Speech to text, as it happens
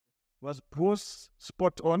Was Bruce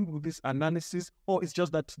spot on with this analysis, or it's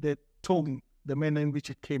just that the tone, the manner in which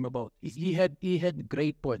it came about? He had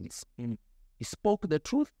great points. He spoke the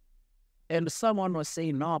truth, and someone was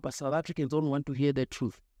saying, no, but South Africans don't want to hear the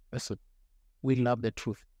truth. I said, we love the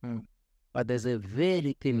truth. But there's a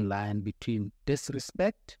very thin line between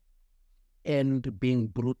disrespect and being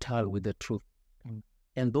brutal with the truth.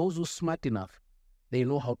 And those who are smart enough, they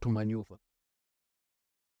know how to maneuver.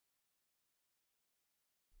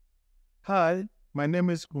 Hi, my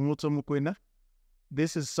name is Rulani Mokwena.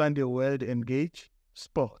 This is Sunday World Engage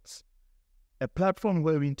Sports, a platform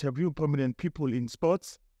where we interview prominent people in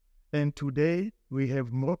sports. And today we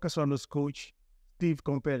have Moroka Sundowns coach, Steve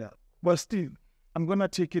Komphela. Well, Steve, I'm going to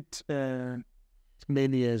take it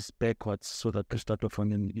many years backwards so that Christopher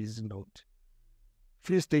Fonin is not.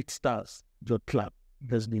 Free State Stars, your club,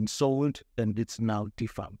 has been sold and it's now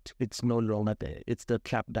defunct. It's no longer there. It's the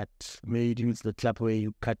club that made you, it's the club where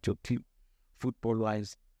you cut your team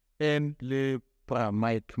football-wise. And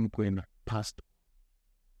Mike Mokwena passed.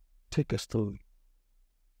 Take a story.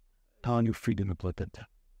 How are you feeling about that?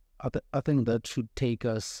 I think that should take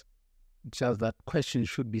us, just that question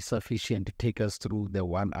should be sufficient to take us through the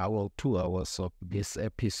 1 hour, 2 hours of this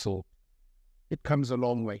episode. It comes a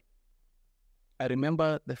long way. I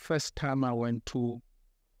remember the first time I went to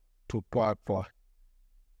Pwapwa.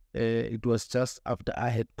 It was just after I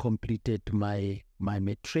had completed my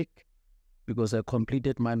matric, because I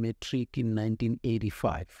completed my matric in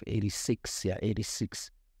 1985, 86.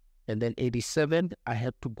 And then 87, I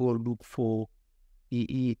had to go look for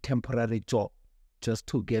a temporary job just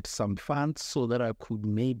to get some funds so that I could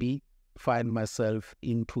maybe find myself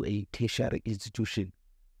into a tertiary institution.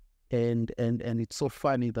 And it's so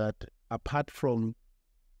funny that apart from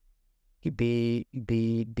the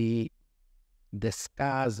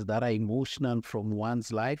scars that are emotional from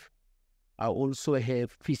one's life, I also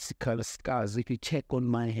have physical scars. If you check on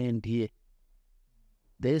my hand here,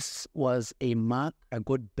 this was a mark I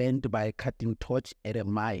got burned by a cutting torch at a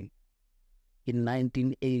mine in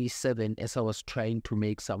 1987 as I was trying to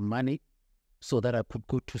make some money so that I could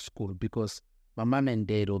go to school, because my mom and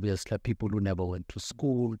dad, obviously, people who never went to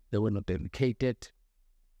school, they were not educated.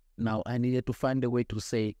 Now, I needed to find a way to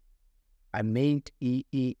say, I made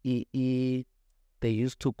they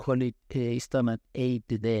used to call it standard 8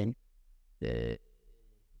 then.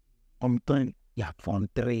 Form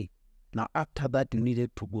 3. Now, after that, you needed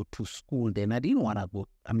to go to school. Then I didn't want to go,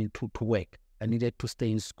 to work. I needed to stay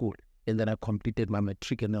in school. And then I completed my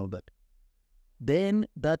matric and all that. Then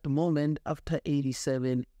that moment, after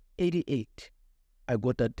 87, 88, I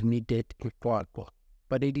got admitted to Pwapwa.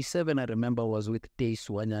 But 87, I remember, was with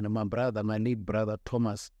Swanyana. My brother, my late brother,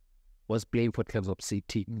 Thomas, was playing for Kaizer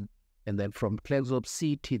Chiefs. And then from Kaizer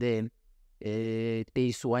Chiefs, then,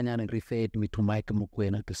 Swanyana referred me to Mike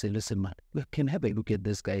Mokwena to say, listen, man, we can have a look at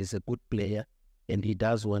this guy. He's a good player, and he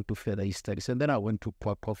does want to further his studies. And then I went to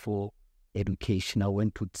Pwapwa for education. I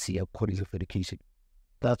went to see a college of education.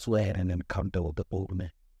 That's where I had an encounter with the old man.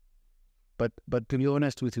 But to be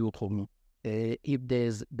honest with you, if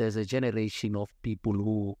there's a generation of people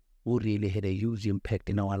who really had a huge impact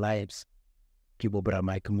in our lives, Kibobra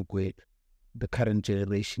Mike Mokwena, the current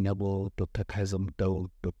generation about Dr. Kaizer Chiefs,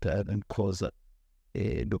 Dr. Aaron Khoza,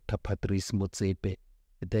 Dr. Patrice Motsepe,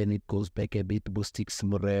 then it goes back a bit, Bostix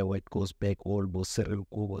Morewa, it goes back all Cyril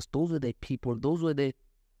Kobos. Those were the people, those were the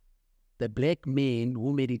black men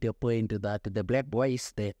who made it a point that the black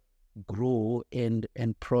boys that grow and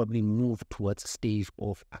probably move towards a stage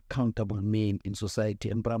of accountable men in society.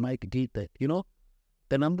 And Bramike did that.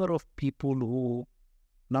 The number of people who,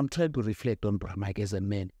 now I'm trying to reflect on Bramike as a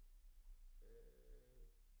man.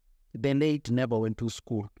 The late never went to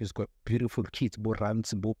school. He's got beautiful kids,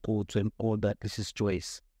 Borans, Bokots, and all that. This is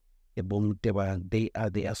choice. They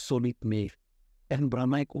are solid men. And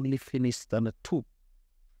Bramike only finished standard 2.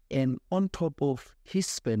 And on top of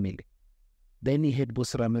his family, then he had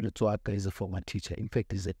Bosrame Rutwaka is a former teacher. In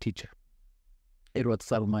fact, he's a teacher. Edward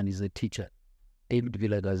Salman is a teacher. David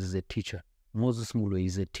Villagas is a teacher. Moses Mulo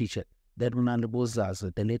is a teacher. Then Ronaldo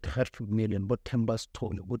Bozaza, the late Hartford Million, but Tembas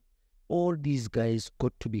Tole, but all these guys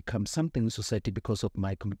got to become something in society because of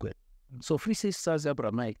Mike Mokwena. So Free State Stars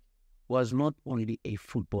Mike was not only a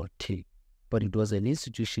football team, but it was an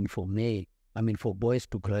institution for men. For boys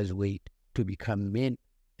to graduate, to become men.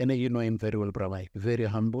 And you know him very well, Mike. Very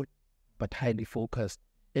humble, but highly focused.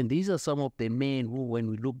 And these are some of the men who, when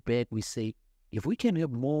we look back, we say, if we can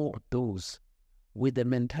have more of those with the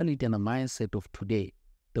mentality and the mindset of today,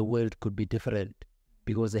 the world could be different,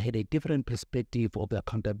 because they had a different perspective of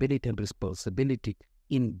accountability and responsibility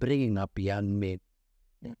in bringing up young men.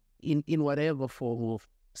 In whatever form of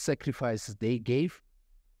sacrifices they gave,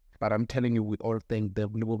 But I'm telling you, we all thank the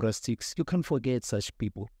Moroka Six. You can't forget such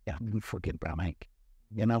people. Yeah, don't forget Mike.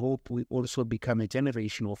 And I hope we also become a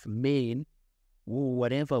generation of men who,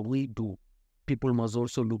 whatever we do, people must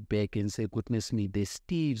also look back and say, goodness me, the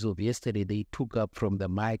Steves of yesterday, they took up from the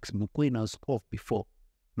Mikes, Mokwena's off before.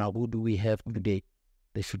 Now, who do we have today?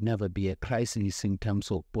 There should never be a crisis in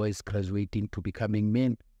terms of boys graduating to becoming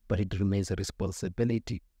men, but it remains a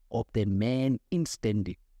responsibility of the man in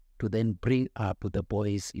standing to then bring up the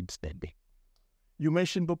boys in standing. You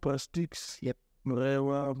mentioned Bopa Sticks. Yep.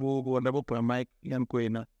 Mike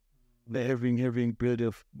Mokwena. They're having built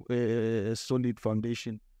a solid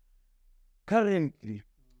foundation. Currently,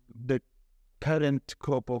 the current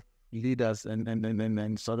crop of leaders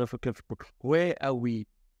and South African football, where are we?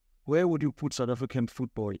 Where would you put South African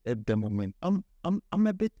football at the moment? I'm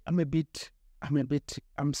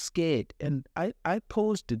scared. And I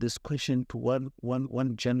posed this question to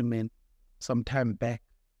one gentleman some time back.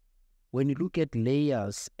 When you look at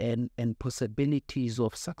layers and possibilities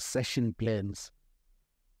of succession plans,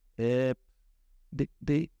 I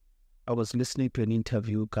was listening to an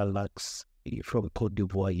interview, Galax, from Cote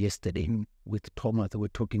d'Ivoire yesterday with Thomas. They were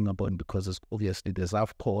talking about, because obviously there's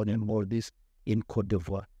AFCON and all this in Cote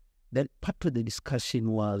d'Ivoire. Then part of the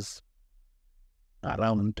discussion was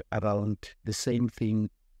around the same thing.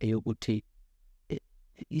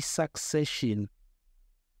 Is succession,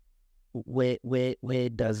 where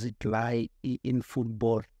does it lie in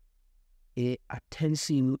football?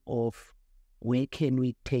 Attention of where can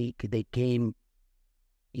we take the game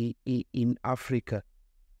in Africa,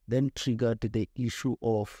 then triggered the issue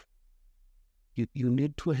of you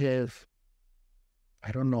need to have,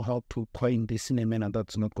 I don't know how to coin this in a manner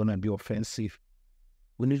that's not going to be offensive.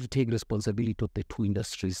 We need to take responsibility of the two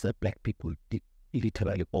industries that black people did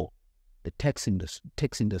literally all, the tech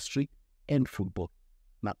industry and football.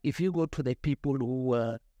 Now, if you go to the people who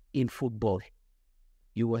were in football,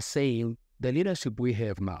 you were saying the leadership we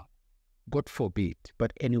have now, God forbid,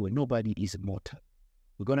 but anyway, nobody is immortal.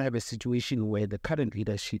 We're going to have a situation where the current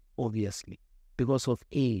leadership, obviously, because of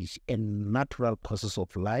age and natural causes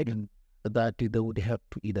of life, that they would have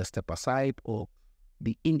to either step aside or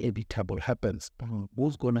the inevitable happens.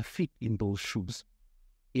 Who's going to fit in those shoes?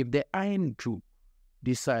 If the Iron Group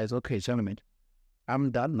decides, okay, gentlemen,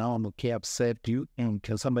 I'm done now, I'm okay, I've served you, and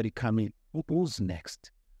can somebody come in? Who's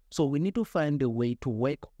next? So we need to find a way to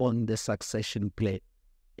work on the succession plan.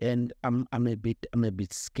 And I'm a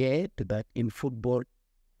bit scared that in football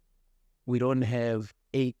we don't have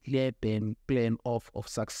a clear plan of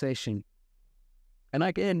succession. And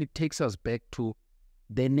again, it takes us back to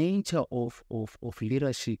the nature of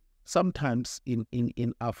leadership. Sometimes in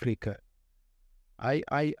Africa,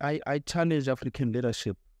 I challenge African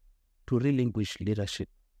leadership to relinquish leadership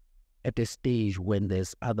at a stage when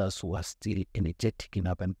there's others who are still energetic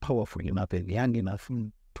enough and powerful enough and young enough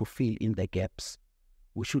to fill in the gaps.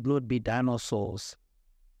 We should not be dinosaurs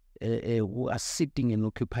who are sitting and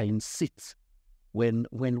occupying seats. When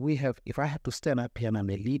we have, if I have to stand up here and I'm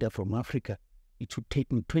a leader from Africa, it should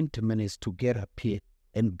take me 20 minutes to get up here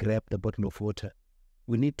and grab the bottle of water.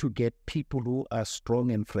 We need to get people who are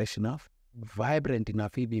strong and fresh enough, vibrant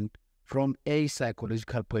enough, even from a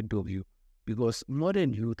psychological point of view, because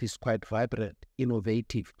modern youth is quite vibrant,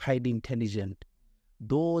 innovative, highly intelligent.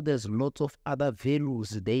 Though there's lots of other values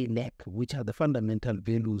they lack, which are the fundamental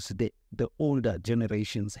values the older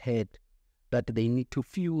generations had, that they need to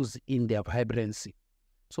fuse in their vibrancy.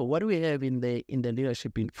 So what we have in the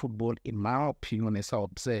leadership in football, in my opinion, as I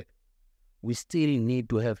observe, we still need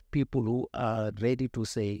to have people who are ready to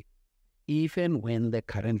say, even when the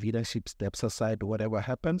current leadership steps aside, whatever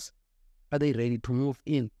happens, are they ready to move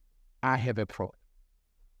in? I have a problem.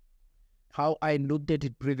 How I looked at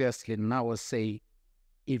it previously, and I was saying,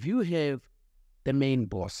 if you have the main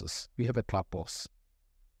bosses, you have a club boss.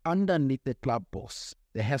 Underneath the club boss,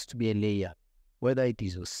 there has to be a layer, whether it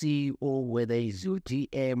is your CEO, whether it's your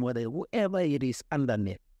GM, whether whoever it is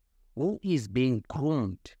underneath, who is being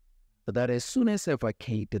groomed, that as soon as I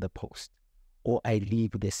vacate the post or I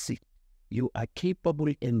leave the seat, you are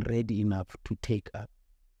capable and ready enough to take up.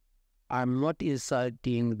 I'm not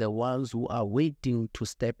insulting the ones who are waiting to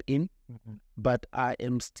step in, but I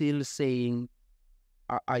am still saying,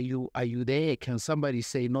 are you there? Can somebody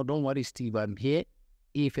say, no, don't worry, Steve, I'm here.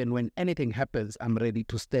 If and when anything happens, I'm ready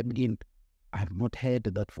to step in. I've not heard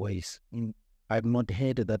that voice. I've not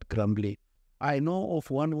heard that grumbling. I know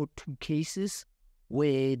of one or two cases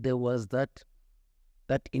where there was that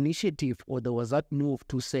initiative, or there was that move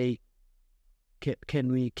to say,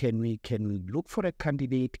 can we look for a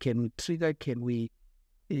candidate? Can we trigger? Can we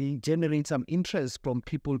generate some interest from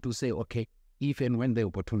people to say, okay, if and when the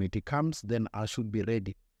opportunity comes, then I should be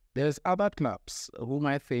ready. There's other clubs whom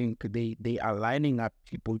I think they are lining up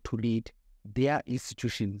people to lead their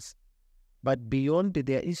institutions. But beyond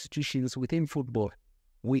their institutions within football,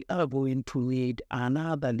 we are going to need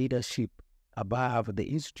another leadership above the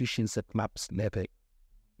institutions at clubs level,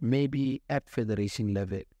 maybe at federation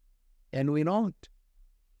level. And we know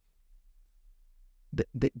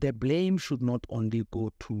the blame should not only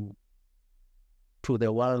go to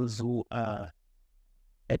the ones who are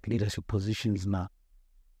at leadership positions now.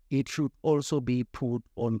 It should also be put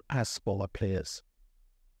on us, our players.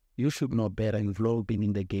 You should know better. You've long been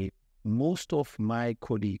in the game. Most of my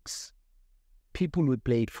colleagues, people we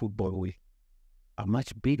played football with, are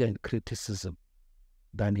much bigger in criticism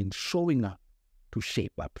than in showing up to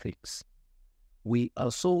shape up things. We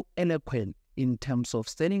are so eloquent in terms of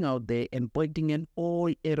standing out there and pointing in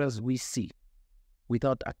all errors we see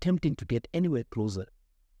without attempting to get anywhere closer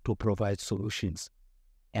to provide solutions.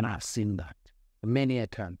 And I've seen that many a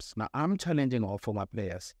times. Now, I'm challenging our former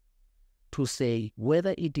players to say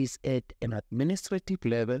whether it is at an administrative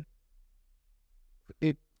level,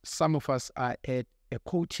 some of us are at a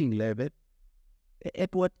coaching level,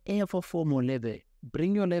 at whatever formal level,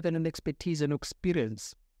 bring your level and expertise and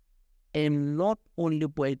experience, and not only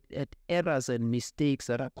point at errors and mistakes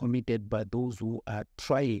that are committed by those who are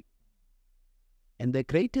trying. And the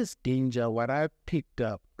greatest danger, what I've picked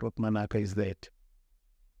up, Rotmanaka, is that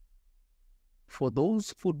for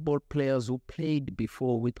those football players who played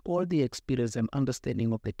before with all the experience and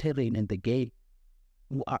understanding of the terrain and the game,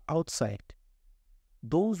 who are outside,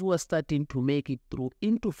 those who are starting to make it through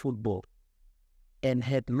into football and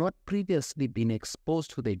had not previously been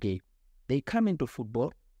exposed to the game, they come into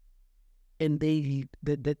football and they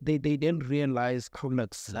then realize how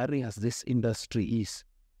luxurious this industry is,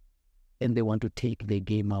 and they want to take the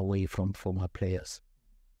game away from former players.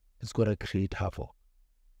 It's got to create havoc.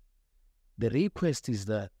 The request is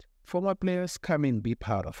that former players come and be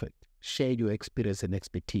part of it. Share your experience and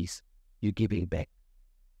expertise. You're giving back.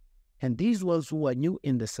 And these ones who are new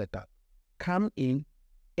in the setup, come in,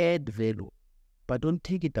 add value, but don't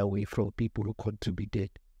take it away from people who contributed.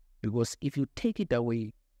 Because if you take it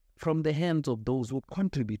away from the hands of those who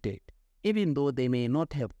contributed, even though they may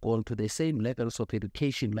not have gone to the same levels of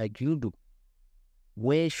education like you do,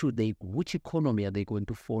 which economy are they going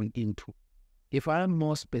to fall into? If I'm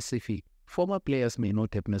more specific, former players may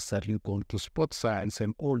not have necessarily gone to sports science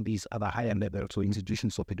and all these other higher levels or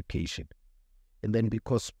institutions of education. And then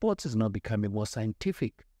because sports is now becoming more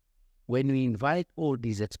scientific, when we invite all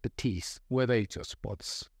these expertise, whether it's your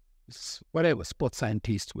sports, whatever, sports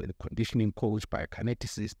scientists, whether conditioning coach,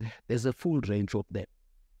 biokineticist, there's a full range of them.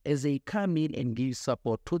 As they come in and give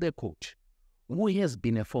support to the coach, who has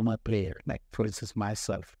been a former player, like for instance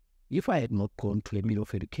myself, if I had not gone to a middle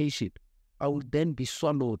of education, I would then be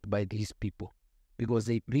swallowed by these people because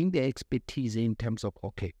they bring their expertise in terms of,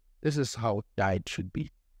 okay, this is how diet should be,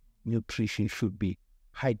 nutrition should be,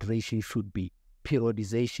 hydration should be,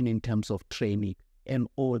 periodization in terms of training, and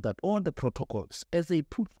all that, all the protocols. As they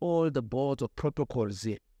put all the boards of protocols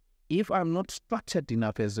in, if I'm not structured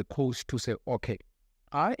enough as a coach to say, okay,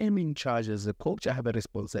 I am in charge as a coach, I have a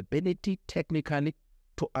responsibility technically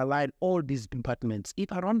to align all these departments.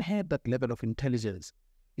 If I don't have that level of intelligence,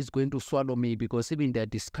 it's going to swallow me because even their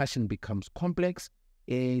discussion becomes complex,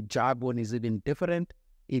 jargon is even different.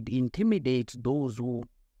 It intimidates those who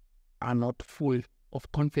are not full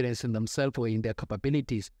of confidence in themselves or in their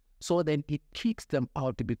capabilities. So then it kicks them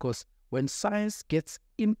out because when science gets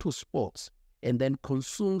into sports and then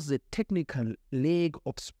consumes the technical leg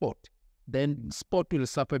of sport, then sport will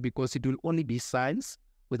suffer because it will only be science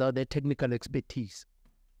without their technical expertise.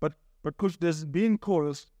 But Coach, there's been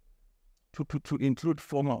calls to include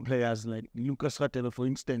former players like Lucas Ratela, for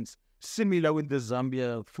instance. Similar with the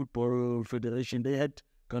Zambia Football Federation, they had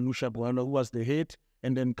Kanusha Bwana, who was the head,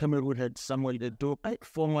 and then Cameroon had Samuel Eto'o,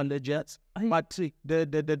 former legends. But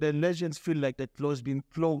the legends feel like that floor has been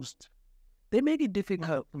closed. They make it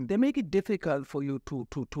difficult. They make it difficult for you to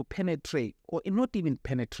penetrate, or not even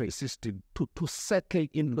penetrate the system, to settle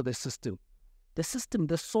into the system. The system,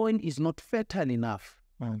 the soil is not fertile enough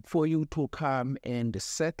for you to come and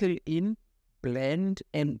settle in, blend,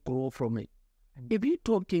 and grow from it. If you're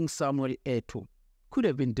talking Samuel Eto'o, could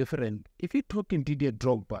have been different. If you're talking Didier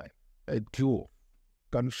Drogba, Duo,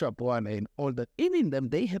 Kanusha Bwana, and all that, even them,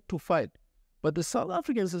 they have to fight. But the South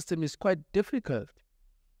African system is quite difficult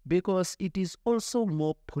because it is also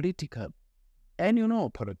more political. And you know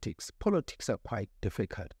politics are quite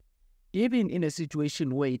difficult. Even in a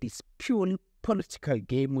situation where it is purely political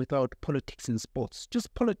game without politics in sports,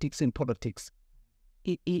 just politics in politics,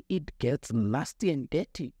 it gets nasty and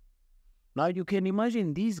dirty. Now you can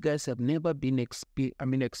imagine these guys have never been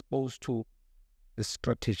exposed to the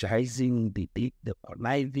strategizing, the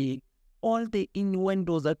conniving, all the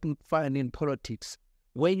innuendos that you find in politics,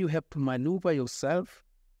 where you have to maneuver yourself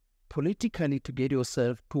politically to get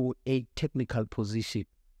yourself to a technical position.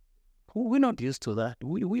 We're not used to that.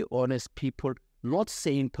 We're honest people, not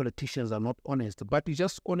saying politicians are not honest, but we're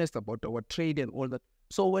just honest about our trade and all that.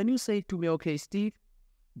 So when you say to me, okay, Steve,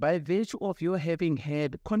 by virtue of your having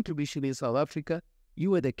had contribution in South Africa,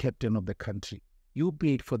 you were the captain of the country. You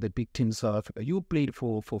played for the big team South Africa. You played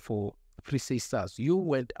for Free State Stars. You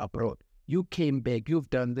went abroad. You came back. You've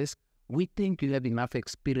done this. We think you have enough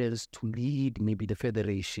experience to lead maybe the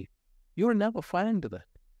federation. You'll never find that.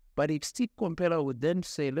 But if Steve Komphela would then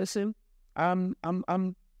say, listen, I'm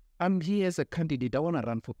here as a candidate. I want to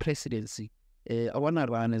run for presidency. I want to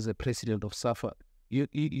run as a president of SAFA.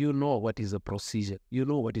 You know what is a procedure. You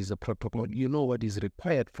know what is a protocol. You know what is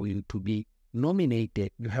required for you to be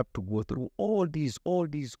nominated. You have to go through all these,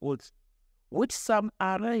 which some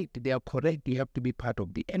are right. They are correct. You have to be part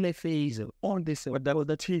of the LFAs and all this. But that was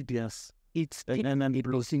the tedious. It's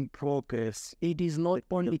losing progress. It is not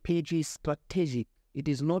only PG strategic. It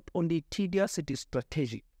is not only tedious, it is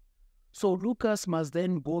strategic. So Lucas must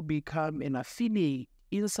then go become an affiliate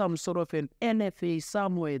in some sort of an NFA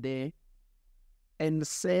somewhere there and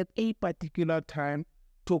set a particular time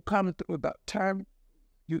to come through that time.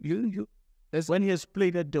 When he has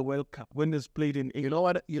played at the World Cup, when he's played in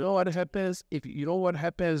England. You know what happens? What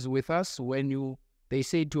happens with us when they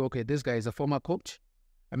say to, okay, this guy is a former coach,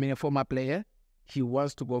 a former player, he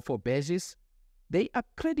wants to go for badges. They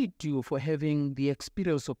accredit you for having the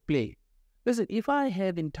experience of play. Listen, if I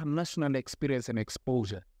have international experience and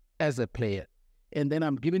exposure as a player, and then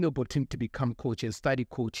I'm given the opportunity to become coach and study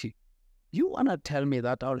coaching, you want to tell me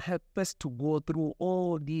that I'll have first to go through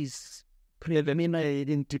all these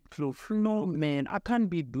preliminary no, man, I can't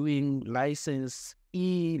be doing license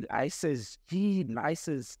E, license G,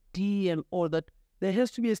 license D, and all that. There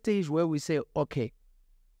has to be a stage where we say, okay,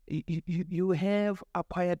 you have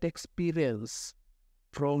acquired experience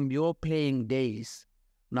from your playing days.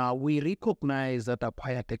 Now, we recognize that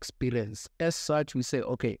acquired experience. As such, we say,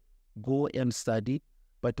 okay, go and study,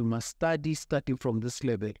 but you must study starting from this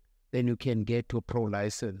level. Then you can get to a pro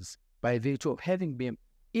license by virtue of having been.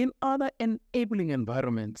 In other enabling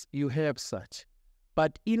environments, you have such.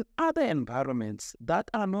 But in other environments that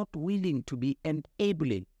are not willing to be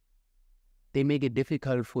enabling, they make it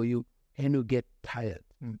difficult for you and you get tired.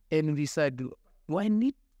 And we said,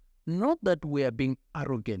 not that we are being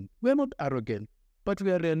arrogant. We're not arrogant, but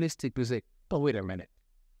we are realistic to say, but wait a minute.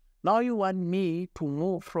 Now you want me to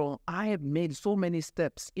move from, I have made so many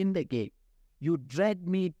steps in the game. You dragged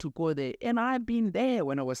me to go there. And I've been there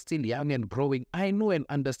when I was still young and growing. I know and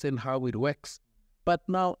understand how it works. But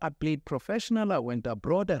now I played professional. I went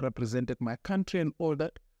abroad. I represented my country and all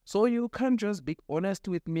that. So you can't just be honest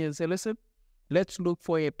with me and say, listen, let's look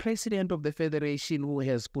for a president of the federation who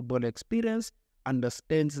has football experience,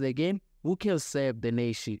 understands the game, who can serve the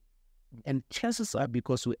nation. And chances are,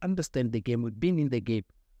 because we understand the game, we've been in the game,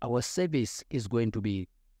 our service is going to be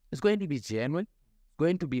genuine,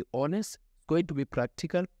 going to be honest, going to be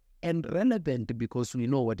practical and relevant, because we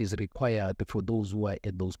know what is required for those who are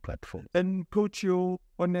at those platforms. And coach, your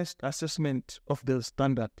honest assessment of the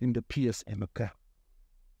standard in the PSL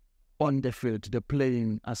on the field, the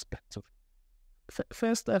playing aspect of it.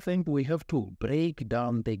 First, I think we have to break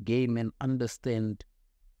down the game and understand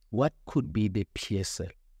what could be the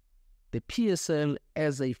PSL. The PSL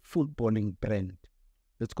as a footballing brand,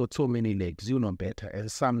 it's got so many legs, you know better,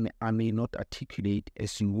 and some I may not articulate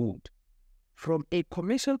as you would. From a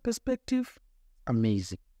commercial perspective,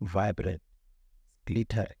 amazing, vibrant,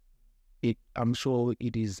 glittering. I'm sure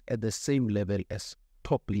it is at the same level as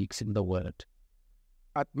top leagues in the world.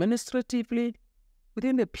 Administratively,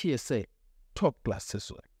 within the PSA, top class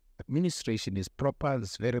as well. Administration is proper,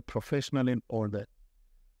 it's very professional and all that.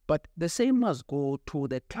 But the same must go to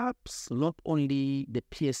the clubs, not only the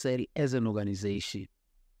PSL as an organization.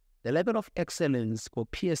 The level of excellence for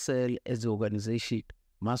PSL as an organization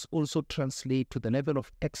must also translate to the level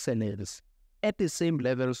of excellence at the same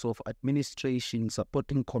levels of administration,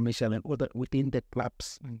 supporting commercial and other within the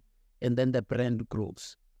clubs. And then the brand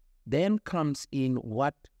grows. Then comes in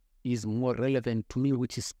what is more relevant to me,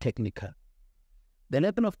 which is technical. The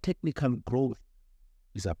level of technical growth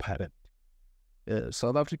is apparent.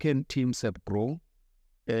 South African teams have grown,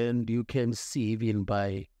 and you can see even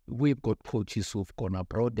we've got coaches who've gone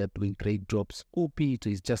abroad, they're doing great jobs. OP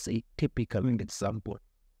is just a typical example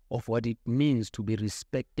of what it means to be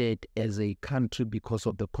respected as a country because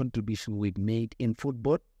of the contribution we've made in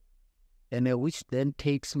football. And which then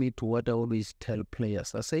takes me to what I always tell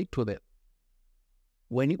players. I say to them,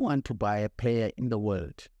 when you want to buy a player in the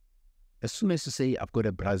world, as soon as you say, I've got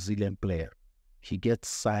a Brazilian player, he gets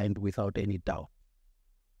signed without any doubt.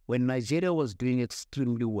 When Nigeria was doing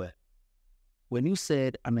extremely well, when you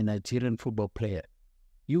said, I'm a Nigerian football player,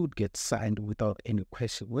 you would get signed without any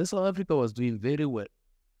question. When South Africa was doing very well,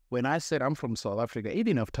 when I said I'm from South Africa,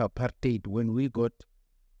 even after apartheid, when we got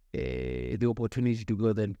the opportunity to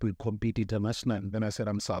go then to compete internationally, then I said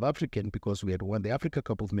I'm South African because we had won the Africa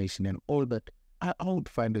Cup of Nations and all that, I would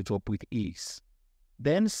find a job with ease.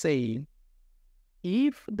 Then saying,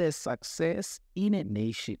 if there's success in a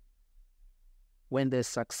nation, when there's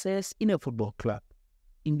success in a football club,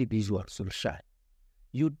 individuals will shine.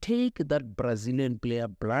 You take that Brazilian player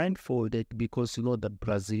blindfolded because you know that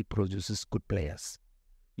Brazil produces good players.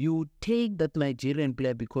 You take that Nigerian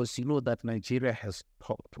player because you know that Nigeria has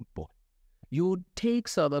top football. You take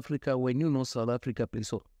South Africa when you know South Africa plays.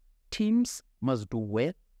 So teams must do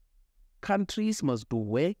well, countries must do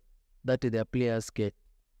well, that their players get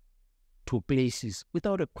to places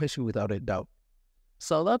without a question, without a doubt.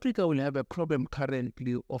 South Africa will have a problem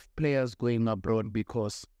currently of players going abroad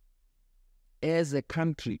because as a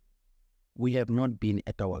country, we have not been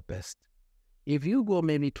at our best. If you go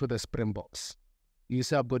maybe to the Springboks, you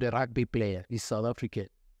say, I've got a rugby player, he's South African.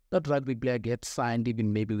 That rugby player gets signed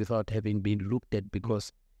even maybe without having been looked at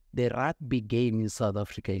because the rugby game in South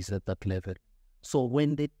Africa is at that level. So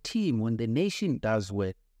when the team, when the nation does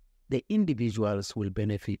well, the individuals will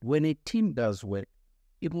benefit. When a team does well,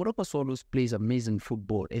 if Moroka Swallows plays amazing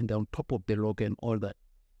football and on top of the log and all that,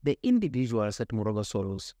 the individuals at Moroka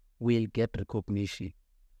Swallows will get recognition.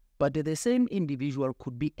 But the same individual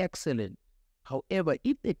could be excellent. However,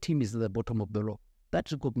 if the team is at the bottom of the log, that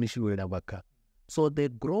recognition will never come. So the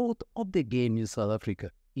growth of the game in South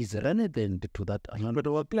Africa is relevant to that. But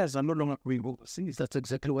our players are no longer going overseas. That's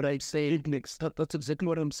exactly what I say. That's exactly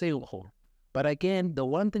what I'm saying. But again, the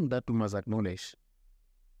one thing that we must acknowledge,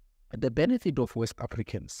 the benefit of West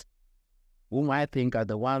Africans, whom I think are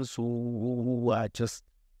the ones who are just,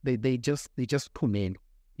 they just too many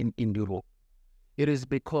in Europe. It is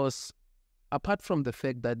because, apart from the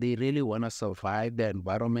fact that they really want to survive the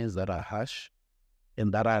environments that are harsh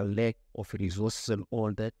and that are lack of resources and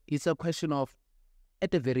all that, it's a question of,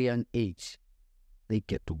 at a very young age, they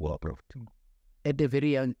get to go abroad. At a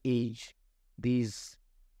very young age, these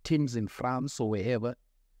teams in France or wherever,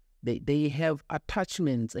 they have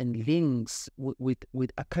attachments and links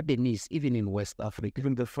with academies, even in West Africa.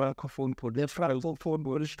 Even the Francophone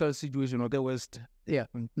political situation of the West. Yeah.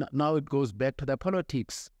 Now it goes back to the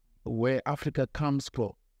politics where Africa comes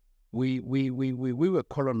from. We were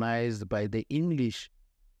colonized by the English,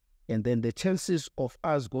 and then the chances of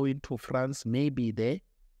us going to France may be there,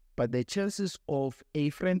 but the chances of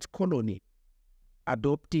a French colony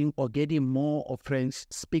adopting or getting more of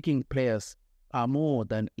French-speaking players are more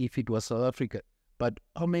than if it was South Africa. But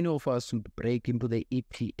how many of us would break into the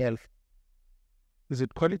EPL? Is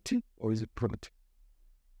it quality or is it quality?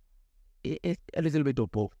 A little bit of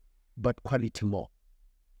both, but quality more.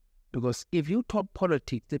 Because if you talk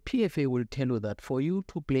politics, the PFA will tell you that for you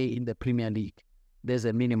to play in the Premier League, there's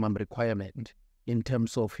a minimum requirement in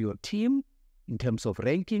terms of your team, in terms of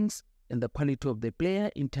rankings, and the quality of the player,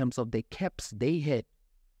 in terms of the caps they had.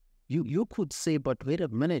 You could say, but wait a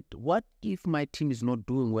minute, what if my team is not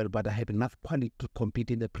doing well, but I have enough quality to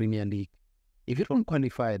compete in the Premier League? If you don't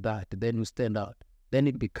qualify that, then you stand out. Then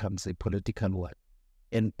it becomes a political one.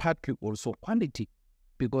 And partly also quality,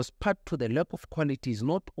 because part to the lack of quality is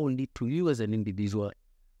not only to you as an individual,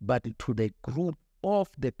 but to the group of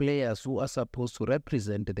the players who are supposed to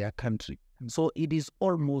represent their country. So it is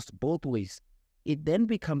almost both ways. It then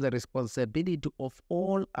becomes a responsibility of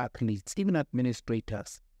all athletes, even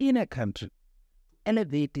administrators in a country, to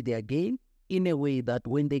elevate their game in a way that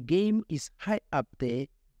when the game is high up there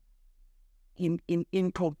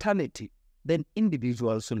in totality, then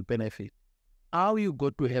individuals will benefit. How you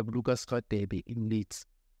got to have Lucas Radebe in Leeds,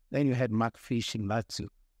 then you had Mark Fish in Lazio,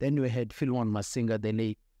 then you had Philwan Masinga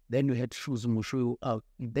Dele, then you had Shuzu Mushu out.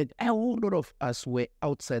 Then a whole lot of us were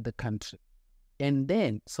outside the country. And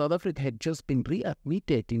then South Africa had just been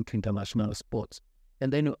readmitted into international sports.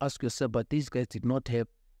 And then you ask yourself, but these guys did not have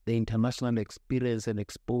the international experience and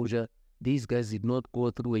exposure. These guys did not go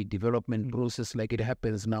through a development process like it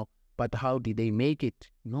happens now. But how did they make it?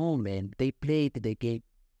 No, man, they played the game,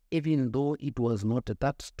 even though it was not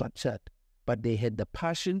that structured. But they had the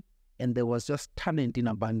passion and there was just talent in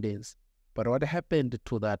abundance. But what happened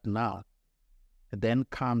to that now? Then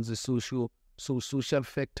comes the social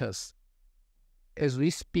factors. As we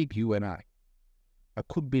speak, you and I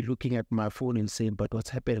I could be looking at my phone and saying, but what's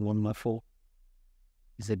happening on my phone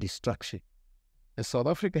is a distraction. And South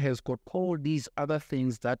Africa has got all these other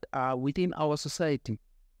things that are within our society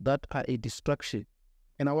that are a distraction.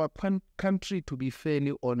 And our country, to be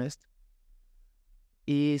fairly honest,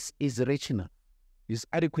 is rich enough, is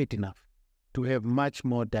adequate enough to have much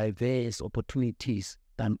more diverse opportunities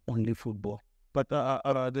than only football. But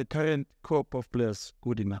are the current crop of players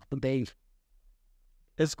good enough? They,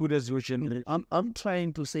 as good as you can. I'm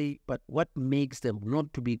trying to say, but what makes them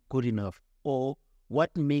not to be good enough, or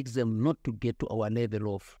what makes them not to get to our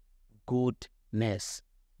level of goodness?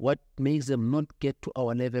 What makes them not get to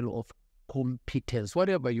our level of competence,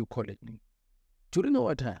 whatever you call it? During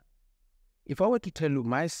our time, if I were to tell you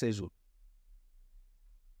my schedule,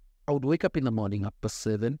 I would wake up in the morning up past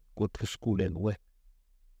 7, go to school and work.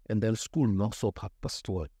 And then school knocks up half past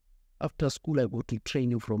 12. After school, I go to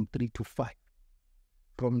training from 3 to 5.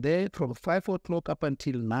 From there, from 5 o'clock up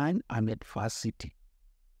until 9, I'm at varsity.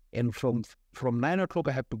 And from 9 o'clock,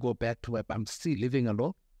 I have to go back to work. I'm still living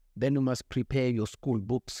alone. Then you must prepare your school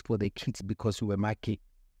books for the kids because you were marking.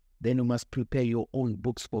 Then you must prepare your own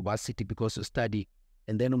books for varsity because you study.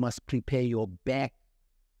 And then you must prepare your bag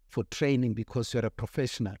for training because you're a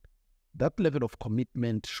professional. That level of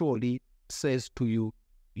commitment surely says to you,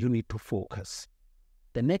 you need to focus.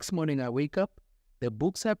 The next morning I wake up, the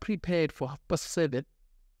books are prepared for 7:30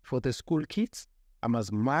 for the school kids. I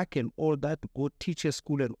must mark and all that, go teach a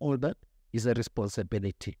school and all that is a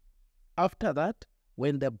responsibility. After that,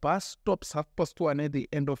 when the bus stops 1:30 at the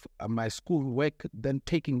end of my school work, then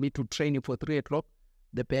taking me to training for 3 o'clock,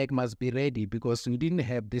 the bag must be ready because you didn't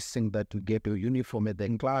have this thing that you get your uniform at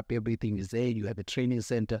the club, everything is there, you have a training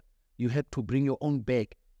center, you had to bring your own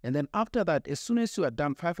bag. And then after that, as soon as you are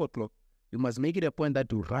done 5 o'clock, you must make it a point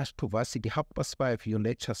that you rush to varsity, 5:30, your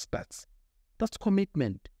lecture starts. That's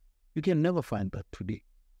commitment. You can never find that today.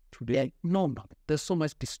 No, there's so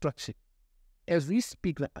much distraction. As we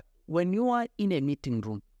speak, when you are in a meeting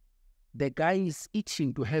room, the guy is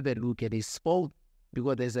itching to have a look at his phone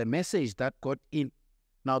because there's a message that got in.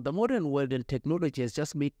 Now, the modern world and technology has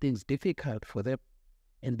just made things difficult for them,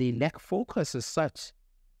 and they lack focus as such.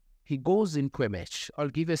 He goes into a match. I'll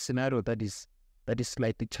give a scenario that is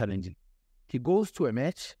slightly challenging. He goes to a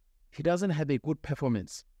match. He doesn't have a good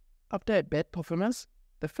performance. After a bad performance,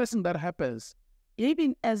 the first thing that happens,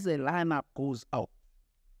 even as the lineup goes out,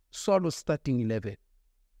 Swallow starting 11.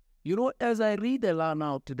 You know, as I read the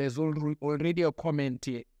lineup, there's already a comment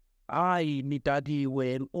here.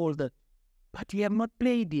 Nitadi and all that. But you have not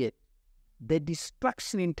played yet. The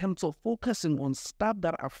distraction in terms of focusing on stuff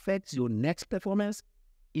that affects your next performance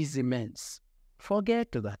is immense.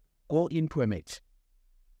 Forget that. Go into a match.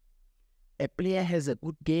 A player has a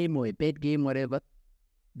good game or a bad game, whatever.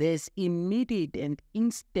 There's immediate and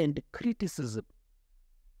instant criticism.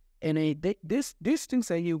 And these things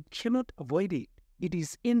you cannot avoid it. It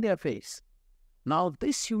is in their face. Now,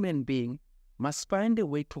 this human being must find a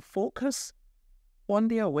way to focus on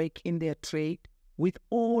their work in their trade with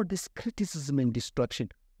all this criticism and distraction.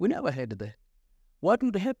 We never had that. What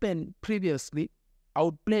would happen previously, I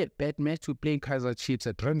would play a bad match. We play Kaizer Chiefs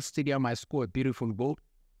at Rand Stadium. I score a beautiful goal.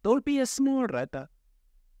 There will be a small writer.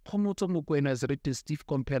 Lamontville Mokwena has written Steve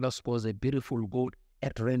Komphela scores a beautiful goal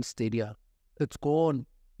at Rand Stadium. It's gone.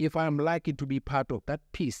 If I'm lucky to be part of that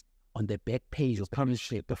piece on the back page of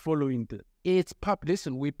Commentary, the following day, it's published.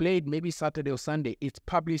 Listen, we played maybe Saturday or Sunday. It's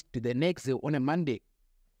published the next day on a Monday.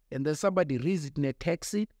 And then somebody reads it in a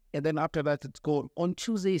taxi. And then after that, it's gone. On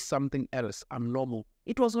Tuesday, something else. I'm normal.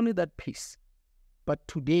 It was only that piece. But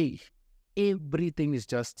today, everything is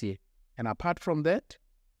just here. And apart from that,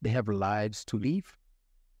 they have lives to live.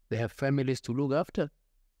 They have families to look after.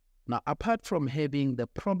 Now, apart from having the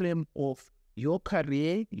problem of your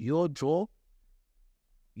career, your job,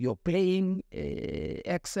 your playing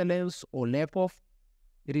excellence or lack of,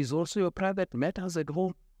 it is also your private matters at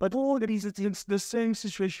home. But all it is, it's the same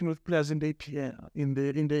situation with players in the APL, in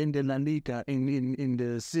the La Liga, in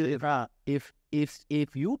the Serie A.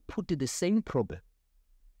 If you put the same problem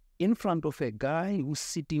in front of a guy who's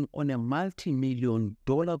sitting on a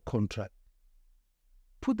multi-million-dollar contract,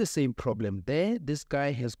 put the same problem there. This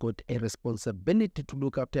guy has got a responsibility to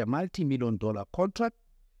look after a multi-million-dollar contract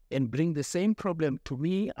and bring the same problem to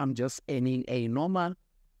me. I'm just earning a normal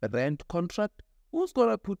rent contract. Who's going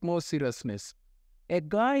to put more seriousness? A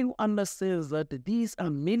guy who understands that these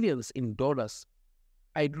are millions in dollars.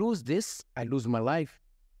 I lose this, I lose my life.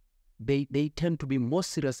 They tend to be more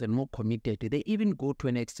serious and more committed. They even go to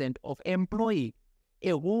an extent of employing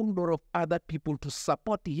a whole lot of other people to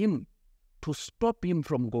support him, to stop him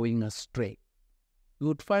from going astray. You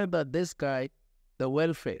would find that this guy the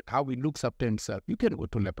welfare, how he looks after himself. You can go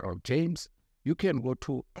to LeBron James. You can go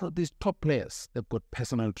to all these top players. They've got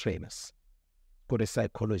personal trainers. Got a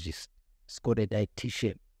psychologist. He's got a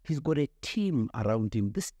dietitian. He's got a team around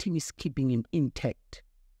him. This team is keeping him intact.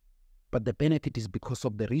 But the benefit is because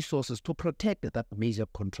of the resources to protect that major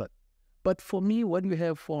contract. But for me, what you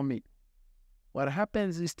have for me, what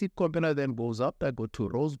happens is Steve Komphela then goes up. I go to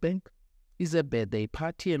Rosebank. It's a birthday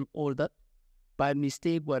party and all that. By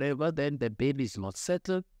mistake, whatever, then the bill is not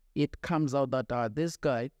settled. It comes out that this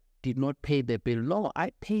guy did not pay the bill. No,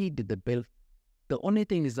 I paid the bill. The only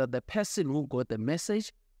thing is that the person who got the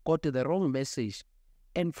message got the wrong message.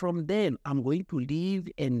 And from then, I'm going to live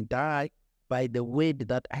and die by the word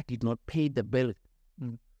that I did not pay the bill.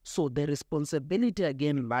 So the responsibility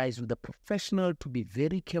again lies with the professional to be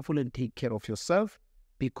very careful and take care of yourself,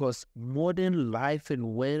 because modern life and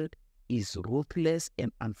world is ruthless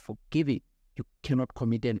and unforgiving. You cannot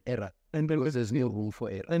commit an error, and because there's no room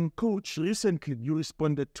for error. And coach, recently you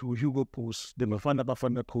responded to Hugo Post, the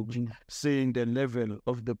Bafana coach, saying the level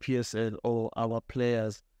of the PSL or our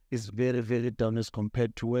players is very, very down as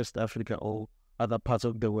compared to West Africa or other parts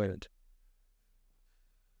of the world.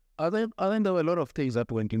 I think there were a lot of things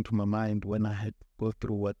that went into my mind when I had to go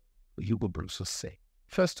through what Hugo Bruce was saying.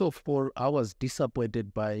 First of all, I was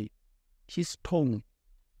disappointed by his tone.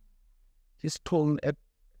 His tone at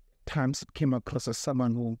times came across as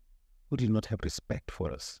someone who did not have respect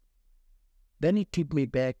for us. Then it took me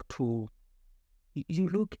back to, you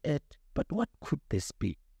look at, but what could this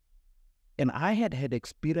be? And I had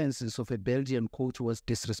experiences of a Belgian coach who was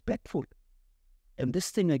disrespectful. And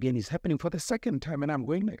this thing again is happening for the second time, and I'm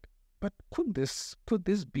going like, but could this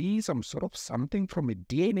be some sort of something from a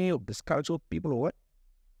DNA of this culture of people or what?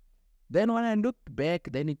 Then when I looked back,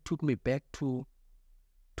 then it took me back to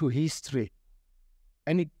history.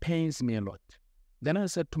 And it pains me a lot. Then I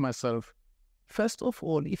said to myself, first of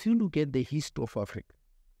all, if you look at the history of Africa,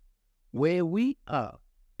 where we are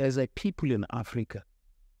as a people in Africa,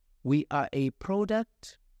 we are a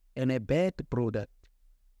product and a bad product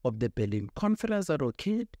of the Berlin Conference that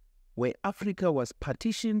occurred, where Africa was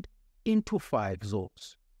partitioned into 5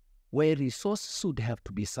 zones, where resources should have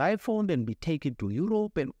to be siphoned and be taken to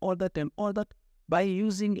Europe and all that, by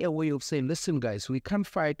using a way of saying, listen guys, we can't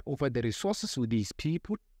fight over the resources with these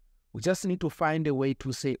people. We just need to find a way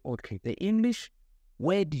to say, okay, the English,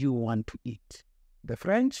 where do you want to eat? The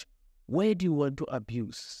French, where do you want to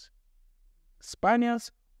abuse?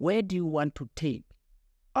 Spaniards, where do you want to take?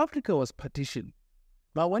 Africa was partitioned.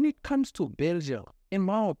 Now, when it comes to Belgium, in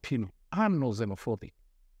my opinion, I'm no xenophobic.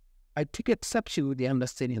 I took exception with the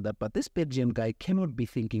understanding that, but this Belgian guy cannot be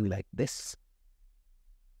thinking like this.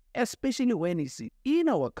 Especially when he's in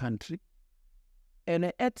our country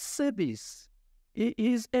and at service, he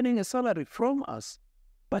is earning a salary from us,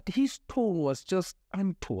 but his tone was just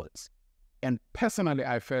untoward. And personally,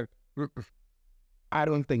 I felt, I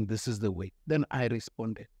don't think this is the way. Then I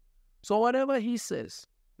responded. So whatever he says,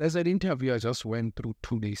 there's an interview I just went through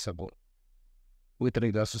 2 days ago with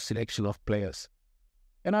regards to selection of players.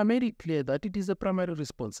 And I made it clear that it is a primary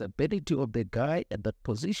responsibility of the guy at that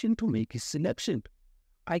position to make his selection.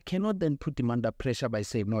 I cannot then put him under pressure by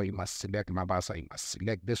saying, no, you must select Mabasa, you must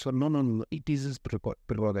select this one. No. It is his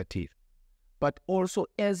prerogative. But also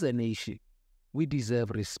as a nation, we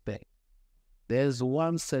deserve respect. There's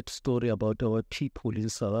one sad story about our people in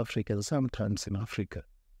South Africa and sometimes in Africa.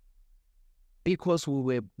 Because we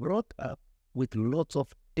were brought up with lots of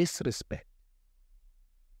disrespect.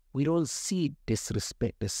 We don't see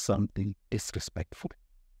disrespect as something disrespectful.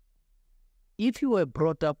 If you were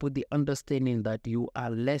brought up with the understanding that you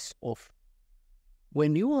are less of,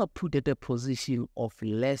 when you are put at a position of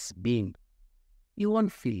less being, you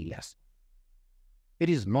won't feel less. It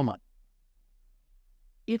is normal.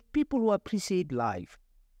 If people who appreciate life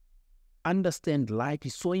understand life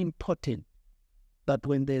is so important that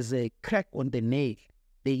when there's a crack on the nail,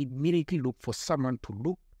 they immediately look for someone to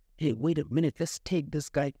look, hey, wait a minute, let's take this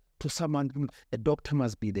guy to someone, a doctor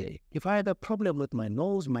must be there. If I have a problem with my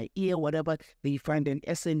nose, my ear, whatever, they find an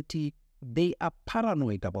SNT. They are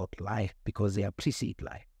paranoid about life because they appreciate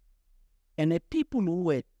life. And the people who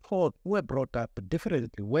were taught, who were brought up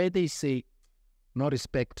differently, where they say, no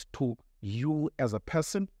respect to you as a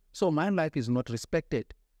person, so my life is not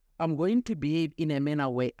respected. I'm going to behave in a manner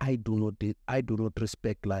where I do not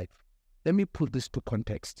respect life. Let me put this to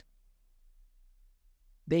context.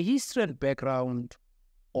 The history and background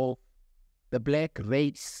of the black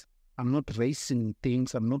race, I'm not racing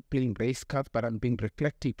things, I'm not playing race cards, but I'm being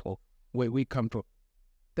reflective of where we come from.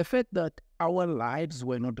 The fact that our lives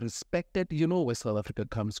were not respected, you know where South Africa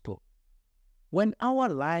comes from. When our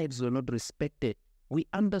lives were not respected, we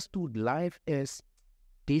understood life as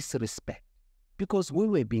disrespect, because we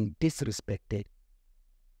were being disrespected.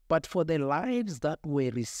 But for the lives that were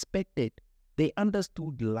respected, they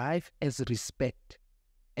understood life as respect.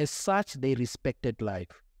 As such, they respected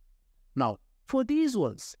life. Now, for these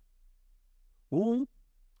ones,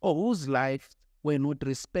 whose lives were not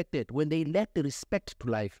respected, when they lacked respect to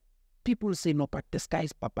life, people say, no, but this guy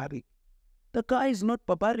is barbaric. The guy is not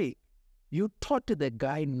barbaric. You taught the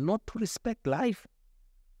guy not to respect life.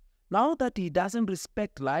 Now that he doesn't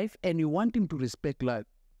respect life and you want him to respect life,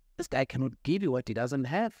 this guy cannot give you what he doesn't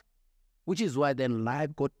have, which is why then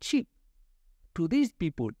life got cheap. To these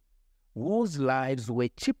people whose lives were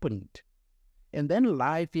cheapened, and then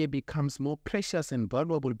life here becomes more precious and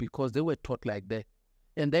valuable because they were taught like that.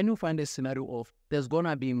 And then you find a scenario of there's going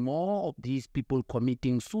to be more of these people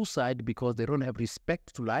committing suicide because they don't have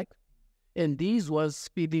respect to life. And these was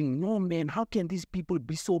feeling, no man, how can these people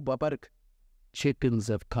be so barbaric? Chickens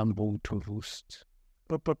have come home to roost.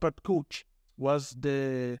 But coach, was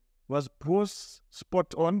Bruce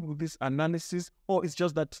spot on with this analysis, or it's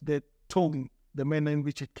just that the tone, the manner in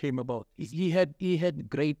which it came about? He had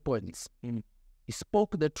great points. He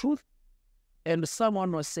spoke the truth, and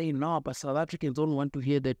someone was saying, no, but South Africans don't want to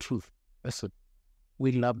hear the truth. Listen,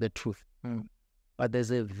 we love the truth. But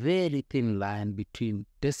there's a very thin line between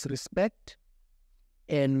disrespect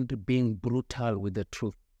and being brutal with the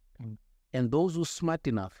truth. And those who are smart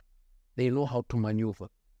enough, they know how to maneuver.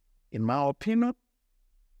 In my opinion,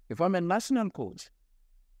 if I'm a national coach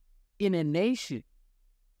in a nation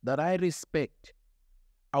that I respect,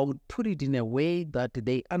 I would put it in a way that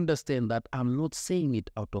they understand that I'm not saying it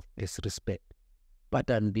out of disrespect, but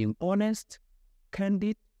I'm being honest,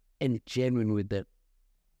 candid, and genuine with them.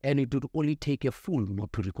 And it would only take a fool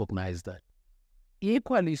not to recognize that.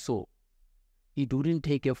 Equally so, it wouldn't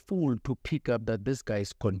take a fool to pick up that this guy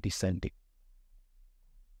is condescending.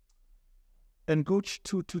 And coach,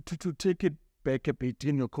 to take it back a bit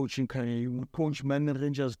in your coaching career, you coach Man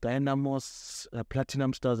Rangers, Dynamos,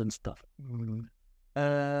 Platinum Stars and stuff.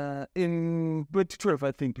 In 2012,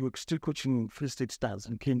 I think you were still coaching Free State Stars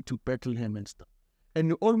and came to Bethlehem and stuff. And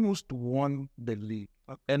you almost won the league.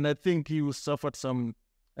 And I think you suffered some,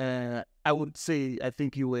 I would say, I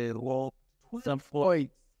think you were robbed. Some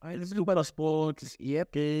points. Super sports,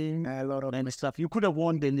 game, a lot of and stuff. You could have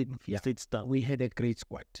won the league. State Star. We had a great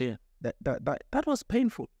squad. Yeah. That was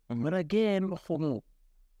painful. But again,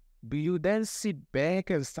 do you then sit back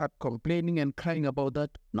and start complaining and crying about that?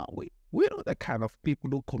 No, we're not the kind of people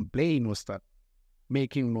who complain or start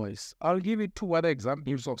making noise. I'll give you two other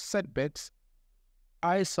examples of setbacks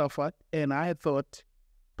I suffered, and I thought,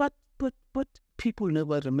 but people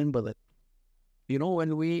never remember that. You know,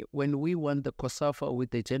 when we won the COSAFA with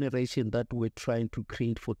the generation that we're trying to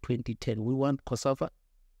create for 2010, we won COSAFA,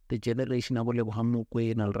 the generation of Rulani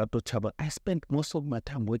Mokwena and Rato Chaba. I spent most of my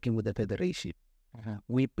time working with the federation.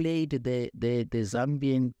 We played the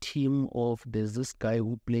Zambian team of, there's this guy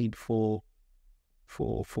who played for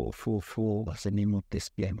what's the name of this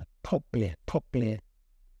player? Top player.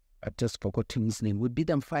 I just forgot his name. We beat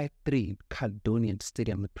them 5-3 in Caledonian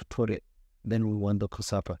Stadium in Pretoria. Then we won the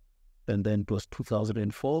COSAFA. And then it was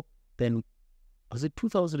 2004. Then was it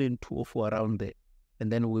 2002 or 4 around there?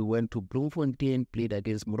 And then we went to Bloemfontein, played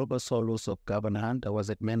against Moroka Solos of Governor Hunt. I was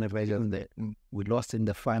at Maritzburg there. We lost in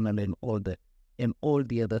the final and all that. And all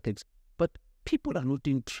the other things. But people are not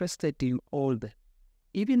interested in all that.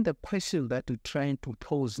 Even the question that we're trying to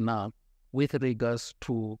pose now with regards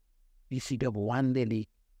to if you have won the league,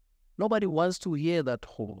 nobody wants to hear that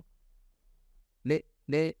whole. Let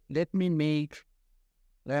me make,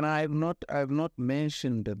 and I've not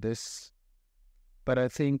mentioned this, but I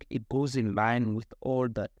think it goes in line with all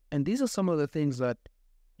that. And these are some of the things that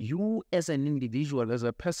you as an individual, as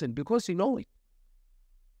a person, because you know it,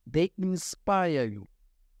 they inspire you.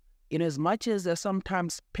 In as much as they're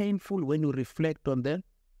sometimes painful when you reflect on them,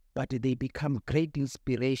 but they become great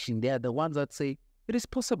inspiration. They are the ones that say, it is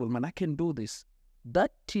possible, man, I can do this.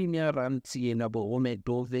 That team here runs in about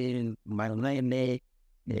Omedove, Malene,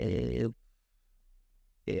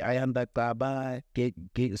 Ayanda Kaba,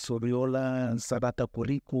 Soriola, Sarata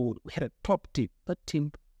Kuriku. We had a top team. That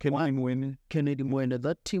team Kennedy Mokwena.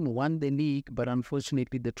 That team won the league, but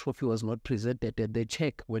unfortunately the trophy was not presented and the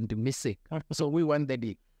check went missing. So we won the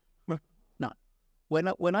league. Now,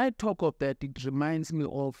 when I talk of that, it reminds me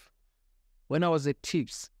of when I was at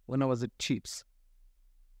Chiefs.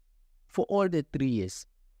 For all the 3 years,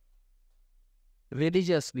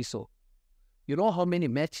 religiously so. You know how many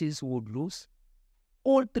matches we would lose?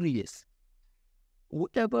 All 3 years.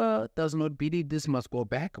 Whoever does not believe this must go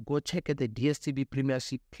back, go check at the DSTV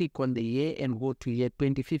Premiership, click on the year and go to year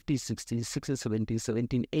 2015, 16, 16, 17,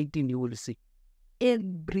 17, 18, you will see.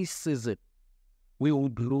 every season, we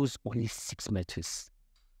would lose only 6 matches.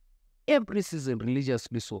 Every season,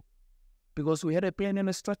 religiously so. Because we had a plan and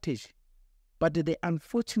a strategy. But the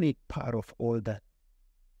unfortunate part of all that,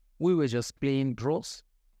 we were just playing draws.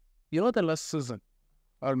 You know, the last season,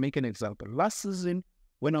 I'll make an example. Last season,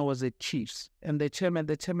 when I was at Chiefs, and the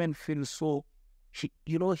chairman feels so,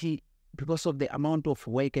 because of the amount of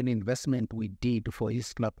work and investment we did for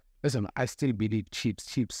his club. Listen, I still believe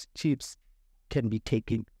Chiefs can be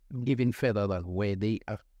taken even further than where they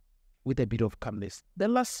are, with a bit of calmness. The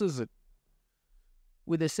last season,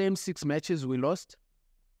 with the same 6 matches we lost,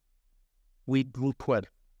 we drew 12.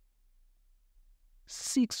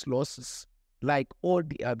 6 losses. Like all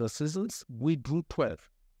the other seasons, we drew 12.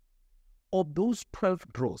 Of those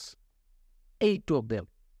 12 draws, 8 of them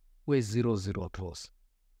were 0-0 draws.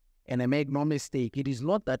 And I make no mistake, it is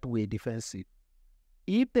not that we're defensive.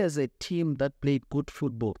 If there's a team that played good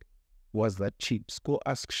football, was that Chiefs. Go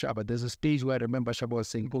ask Shaba. There's a stage where I remember Shaba was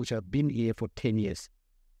saying, Coach, I've been here for 10 years,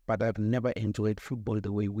 but I've never enjoyed football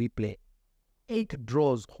the way we play. 8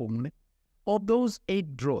 draws home. Of those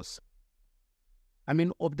 8 draws,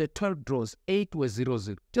 of the 12 draws, 8 were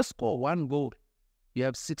 0-0. Just score 1 goal, you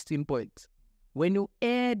have 16 points. When you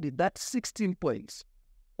add that 16 points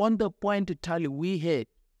on the point tally we had,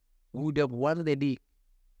 we would have won the league.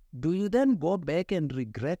 Do you then go back and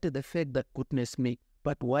regret the fact that, goodness me,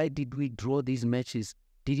 but why did we draw these matches?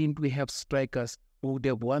 Didn't we have strikers who would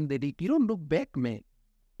have won the league? You don't look back, man.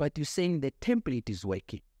 But you're saying the template is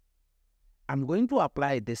working. I'm going to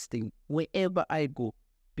apply this thing wherever I go.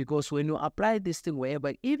 Because when you apply this thing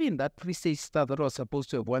wherever, even that pre-stage star that was supposed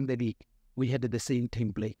to have won the league, we had the same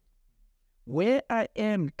template. Where I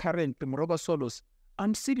am currently, Moroka Solos,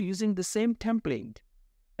 I'm still using the same template.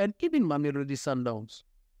 And even Mamelodi Sundowns,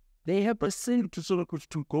 they have the same.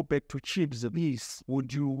 To go back to Chiefs, please.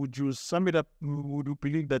 Would you sum it up? Would you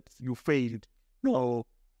believe that you failed? No.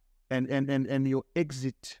 And your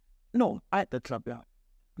exit? No,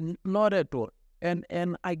 not at all. And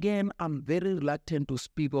again, I'm very reluctant to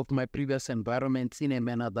speak of my previous environments in a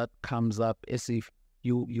manner that comes up as if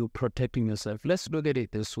you're protecting yourself. Let's look at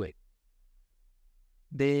it this way.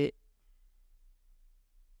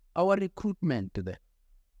 Our recruitment there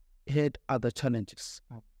had other challenges.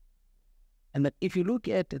 And that if you look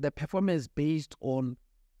at the performance based on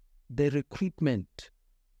the recruitment,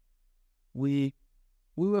 we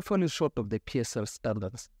were falling short of the PSL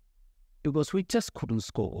standards because we just couldn't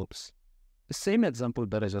score goals. The same example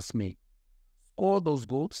that I just made. All those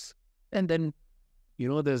goals, and then,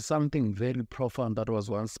 there's something very profound that was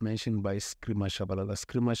once mentioned by Skrima Shabalala.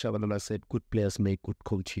 Skrima Shabalala said, good players make good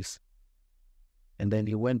coaches. And then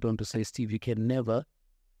he went on to say, Steve, you can never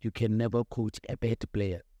coach a bad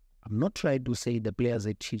player. I'm not trying to say the players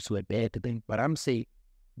at Chiefs were bad then, but I'm saying,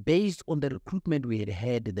 based on the recruitment we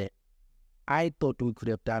had there, I thought we could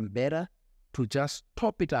have done better to just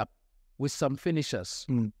top it up with some finishers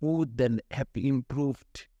who would then have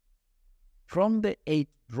improved from the 8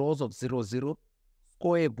 draws of 0-0,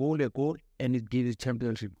 score a goal, and it gives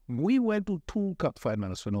championship. We went to 2 cup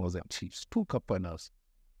finals when I was at Chiefs, 2 cup finals.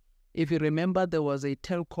 If you remember, there was a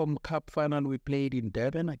Telkom Cup final we played in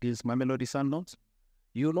Durban against Mamelodi Sundowns.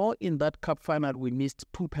 In that cup final, we missed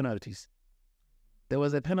 2 penalties. There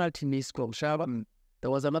was a penalty miss from Shaba.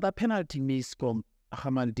 There was another penalty miss from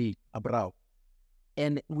Hamadi Abrao.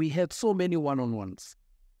 And we had so many one-on-ones.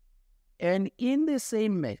 And in the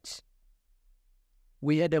same match,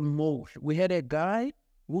 we had a mole. We had a guy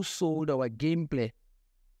who sold our gameplay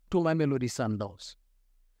to Mamelodi Sundowns.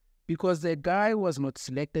 Because the guy was not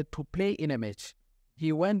selected to play in a match.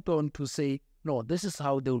 He went on to say, no, this is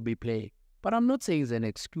how they will be playing. But I'm not saying it's an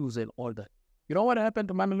excuse and all that. You know what happened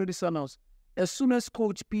to Mamelodi Sundowns? As soon as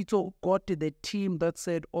Coach Peter got to the team that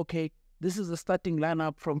said, okay, this is the starting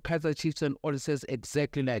lineup from Kaizer Chiefs, and all it says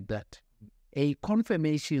exactly like that. A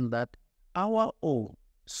confirmation that our own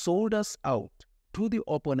sold us out to the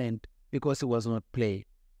opponent because he was not playing.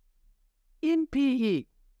 In PE,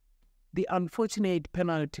 the unfortunate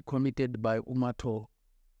penalty committed by Umato,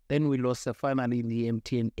 then we lost the final in the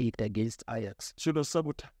MTN 8 against Ajax. Should have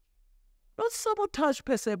sabotaged. Not sabotage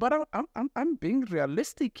per se, but I'm being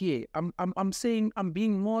realistic here. I'm saying I'm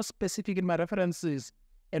being more specific in my references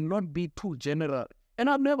and not be too general. And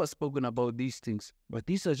I've never spoken about these things, but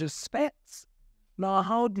these are just facts. Now,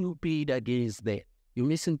 how do you bid against that? You're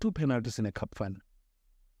missing 2 penalties in a cup final.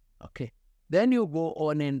 Okay. Then you go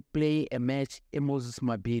on and play a match in Moses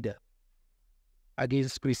Mabhida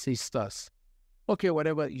against Prestige Stars. Okay,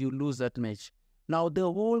 whatever, you lose that match. Now,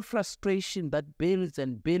 the whole frustration that builds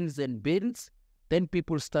and builds and builds, then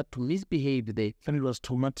people start to misbehave there. And it was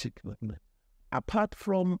traumatic. Apart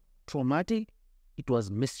from traumatic, it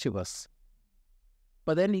was mischievous.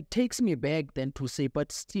 But then it takes me back then to say,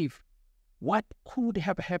 but Steve, what could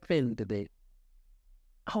have happened there?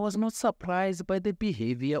 I was not surprised by the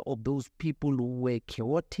behavior of those people who were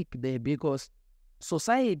chaotic there, because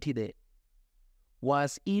society there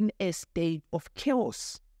was in a state of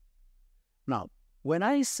chaos. Now, when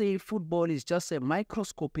I say football is just a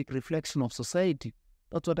microscopic reflection of society,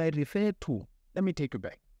 that's what I refer to. Let me take you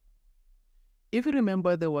back. If you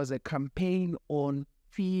remember, there was a campaign on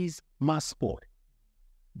fees must fall.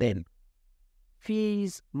 Then,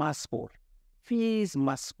 fees must fall, fees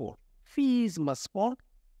must fall, fees must fall,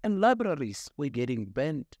 and libraries were getting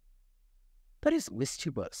banned. That is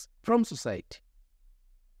mischievous from society.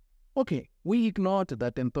 Okay, we ignored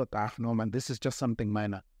that and thought, no man, this is just something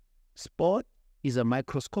minor. Sport is a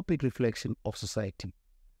microscopic reflection of society.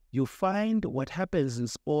 You find what happens in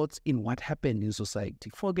sports in what happened in society.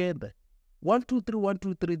 Forget that. 1, 2, 3, 1,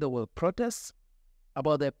 2, 3, there were protests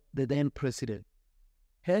about the then president.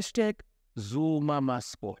 Hashtag Zuma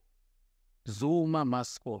must fall. Zuma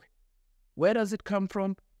must fall. Where does it come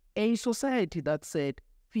from? A society that said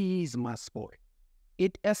fees must fall.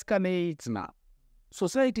 It escalates now.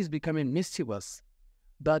 Society is becoming mischievous.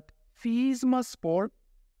 That fees must fall,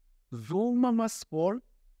 Zuma must fall.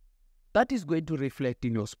 That is going to reflect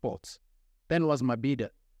in your sports. Then was Mabida.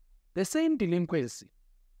 The same delinquency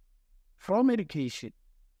from education,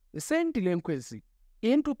 the same delinquency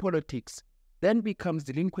into politics, then becomes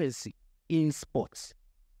delinquency in sports.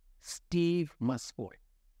 Steve must fall.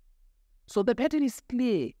 So the pattern is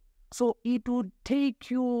clear. So it would take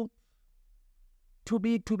you to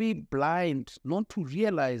be blind, not to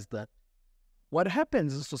realize that what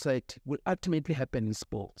happens in society will ultimately happen in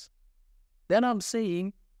sports. Then I'm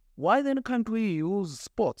saying, why then can't we use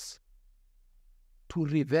sports to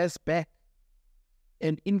reverse back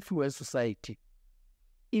and influence society?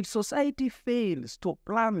 If society fails to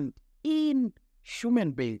plant in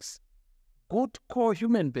human beings good core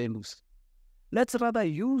human values, let's rather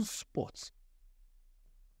use sports.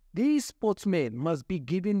 These sportsmen must be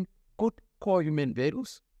given good core human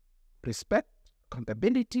values, respect,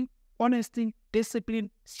 accountability, honesty,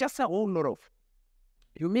 discipline. It's just a whole lot of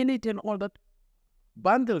humility and all that.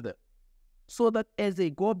 Bundle them so that as they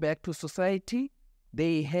go back to society,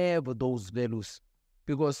 they have those values.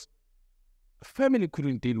 Because family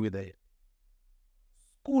couldn't deal with it.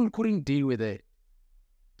 School couldn't deal with it.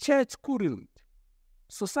 Church couldn't.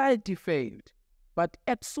 Society failed. But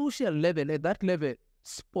at social level, at that level,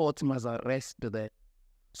 sports must arrest that.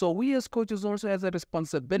 So we as coaches also have a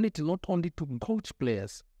responsibility not only to coach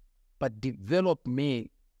players, but develop men.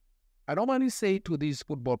 I normally say to these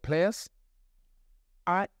football players,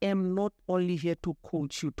 I am not only here to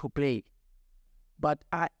coach you to play, but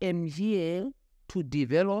I am here to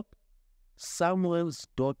develop someone's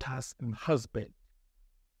daughters and husband.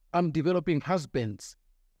 I'm developing husbands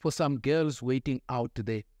for some girls waiting out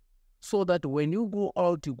there, so that when you go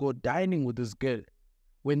out, you go dining with this girl.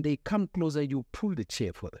 When they come closer, you pull the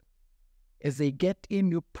chair for them. As they get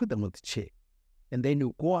in, you put them on the chair. And then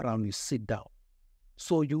you go around, you sit down.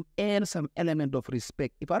 So you add some element of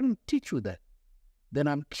respect. If I don't teach you that, then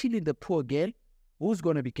I'm killing the poor girl who's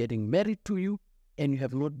going to be getting married to you, and you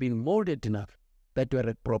have not been molded enough that you are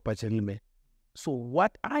a proper gentleman. So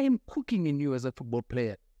what I am cooking in you as a football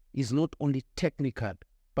player is not only technical,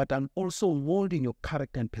 but I'm also molding your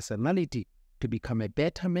character and personality to become a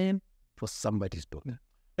better man for somebody's daughter.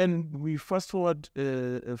 And we fast forward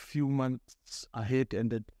a few months ahead, and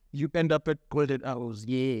then you end up at Golden Arrows,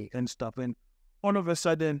 and stuff. And all of a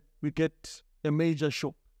sudden, we get a major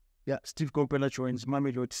shock. Yeah, Steve Komphela joins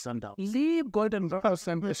Mamelodi Sundowns. Leave Golden Arrows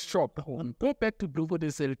and the shop. Go back to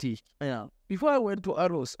Bloemfontein Celtic. Yeah. Before I went to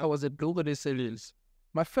Arrows, I was at Bloemfontein Celtic.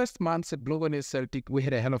 My first months at Bloemfontein Celtic, we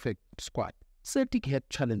had a hell of a squad. Celtic had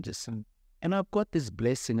challenges. And I've got this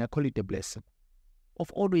blessing, I call it a blessing,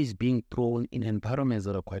 of always being thrown in environments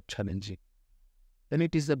that are quite challenging. And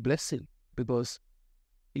it is a blessing because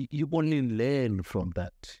you only learn from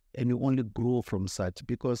that and you only grow from such,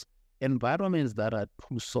 because environments that are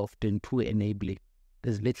too soft and too enabling,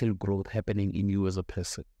 there's little growth happening in you as a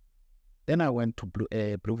person. Then I went to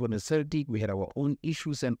Bloemfontein Celtic. We had our own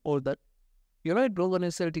issues and all that. You're right,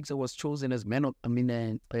 Bloemfontein Celtics, I was chosen as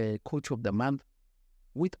coach of the month.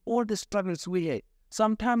 With all the struggles we had,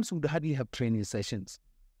 sometimes we'd hardly have training sessions.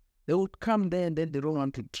 They would come there and then they don't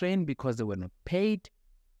want to train because they were not paid.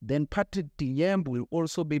 Then Patrick Diemb will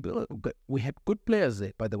also be, we had good players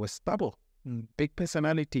there, but they were stubborn, big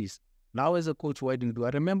personalities. Now as a coach, what did you do? I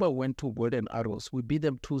remember we went to Golden Arrows. We beat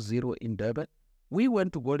them 2-0 in Durban. We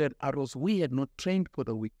went to Golden Arrows. We had not trained for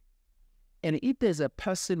the week. And if there's a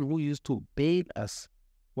person who used to bail us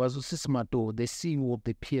was Sismato, the CEO of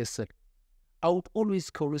the PSL. I would always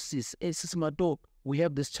call Sis, hey, Sismato, we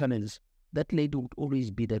have this challenge. That lady would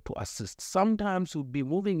always be there to assist. Sometimes we'd be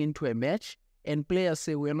moving into a match and players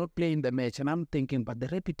say, we're not playing the match. And I'm thinking, but the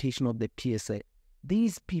reputation of the PSL,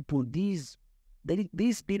 these people, these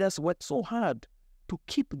leaders work so hard to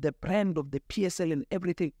keep the brand of the PSL and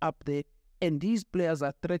everything up there. And these players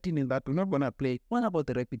are threatening that we're not going to play. What about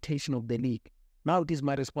the reputation of the league? Now it is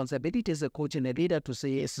my responsibility as a coach and a leader to say,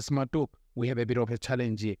 yes, Sismato, we have a bit of a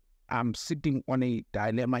challenge here. I'm sitting on a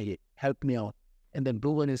dilemma here. Help me out. And then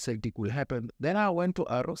Bloemfontein Celtic will happen. Then I went to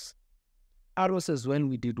Arrows. Arrows is when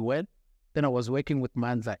we did well. Then I was working with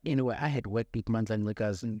Manza. Anyway, I had worked with Manza and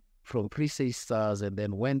Lucas from Pre-Stage Stars and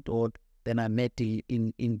then went on. Then I met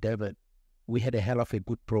in Devon. We had a hell of a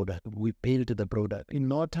good product. We built the product. In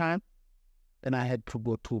no time, then I had to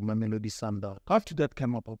go to Mamelodi Sundowns. How did that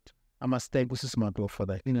come about? I must thank Mrs. Smartlaw for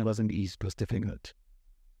that. It wasn't easy. It was difficult.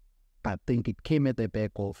 I think it came at the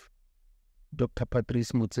back of Dr.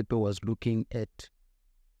 Patrice Motsepe was looking at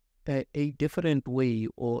a different way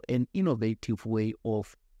or an innovative way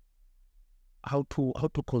of how to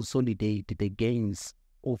consolidate the gains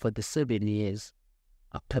over the 7 years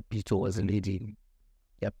after Peter was leading.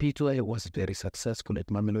 Yeah, Peter was very successful at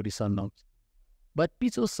Mamelodi Sundowns. But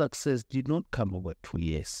Peter's success did not come over 2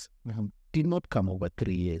 years, did not come over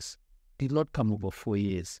 3 years, did not come over 4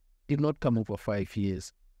 years, did not come over 5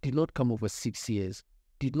 years, did not come over 6 years,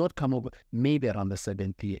 did not come over maybe around the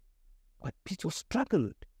 7th year. But Peter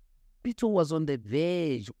struggled. Peter was on the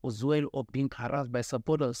verge as well of being harassed by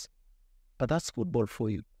supporters. But that's football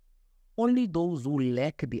for you. Only those who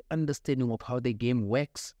lack the understanding of how the game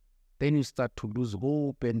works, then you start to lose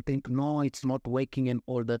hope and think, no, it's not working and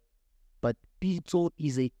all that. But Peter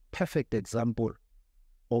is a perfect example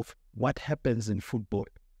of what happens in football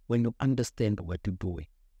when you understand what you're doing.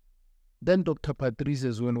 Then Dr. Patrice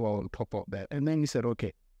is when we were on top of that. And then he said,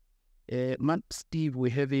 okay, Steve,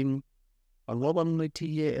 we're having a Lamontville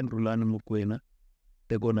here and Rulani Mokwena.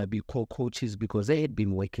 They're going to be co-coaches because they had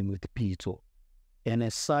been working with Peter. And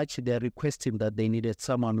as such, they're requesting that they needed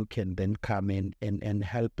someone who can then come in and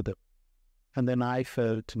help them. And then I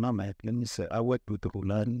felt, no, man, let me say, I worked with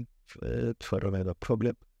Rulani for a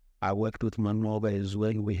problem. I worked with Moroka as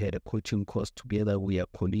well. We had a coaching course together. We are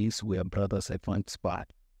colleagues. We are brothers at one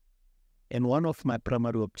spot. And one of my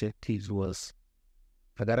primary objectives was,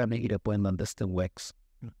 I got to make it a point that this thing works.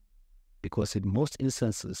 Because in most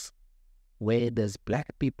instances, where there's black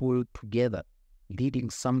people together leading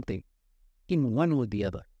something, in one or the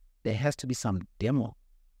other, there has to be some demo.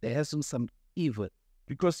 There has to be some evil.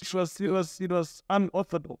 Because it was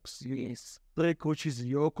unorthodox. Yes. 3 coaches,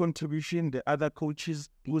 your contribution, the other coaches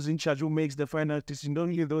who's in charge, who makes the final decision,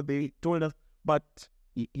 only though they told us, but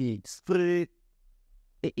it's 3.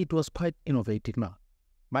 It was quite innovative now.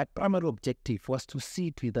 My primary objective was to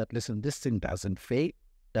see to it that, listen, this thing doesn't fade,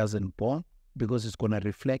 doesn't burn, because it's going to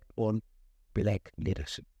reflect on black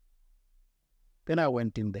leadership. Then I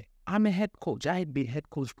went in there. I'm a head coach. I had been head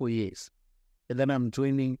coach for years. And then I'm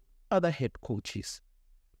joining other head coaches.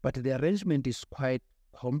 But the arrangement is quite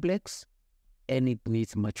complex and it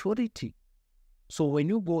needs maturity. So when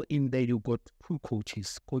you go in there, you got 2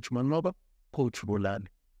 coaches, Coach Manoba, Coach Rulani.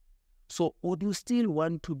 So would you still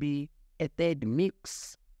want to be a third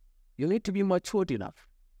mix? You need to be matured enough,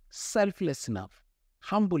 selfless enough,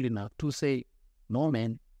 humble enough to say, no,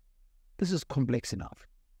 man, this is complex enough.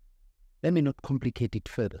 Let me not complicate it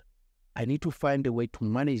further. I need to find a way to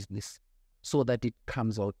manage this so that it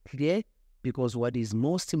comes out clear, because what is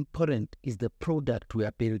most important is the product we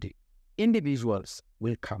are building. Individuals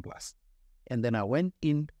will come last. And then I went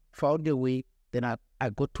in, found a way, then I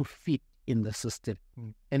got to fit in the system.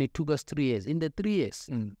 And it took us 3 years. In the 3 years,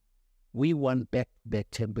 we won back-to-back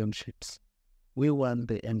championships. We won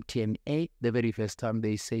the MTNA, the very first time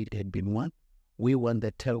they said it had been won. We won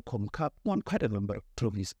the Telkom Cup, won quite a number of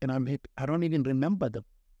trophies. And I'm happy. I don't even remember them.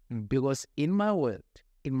 Because in my world,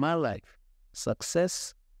 in my life,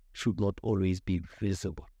 success should not always be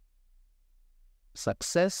visible.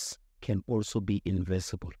 Success can also be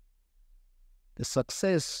invisible. The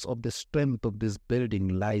success of the strength of this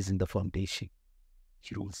building lies in the foundation.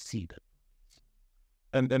 You will see that.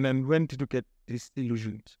 And then when did you get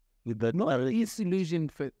disillusioned with that? No,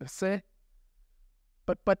 disillusioned, say.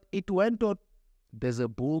 But it went on. There's a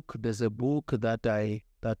book that I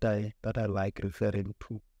like referring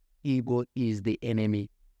to. Ego is the enemy.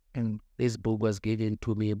 And this book was given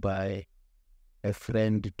to me by a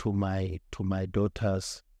friend to my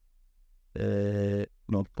daughter's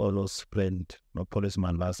Nopolo's friend. Nopolo is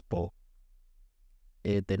my last book.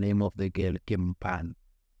 The name of the girl, Mpan.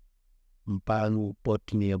 Mpan who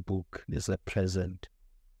bought me a book as a present.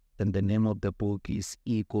 and the name of the book is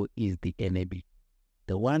Ego is the Enemy.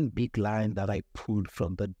 The one big line that I pulled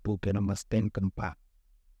from that book, and I must thank him back.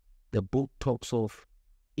 The book talks of,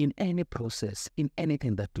 in any process, in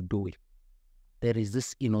anything that to do with, there is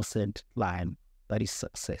this innocent line that is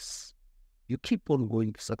success. You keep on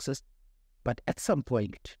going to success, but at some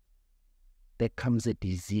point, there comes a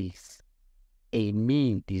disease, a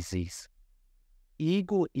mean disease.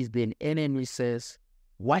 Ego is the enemy, says,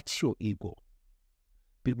 watch your ego.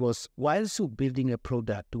 Because whilst you're building a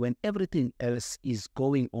product, when everything else is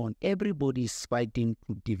going on, everybody is fighting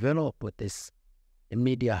to develop this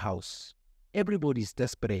media house. Everybody is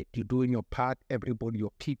desperate. You're doing your part, everybody,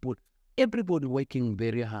 your people, everybody working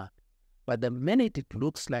very hard. But the minute it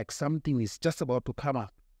looks like something is just about to come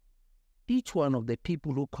up, each one of the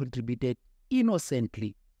people who contributed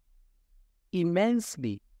innocently,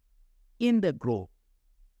 immensely, in the growth,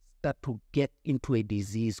 start to get into a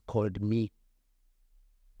disease called me.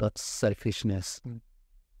 That's selfishness,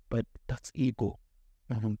 but that's ego.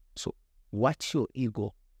 So watch your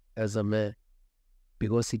ego as a man,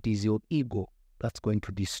 because it is your ego that's going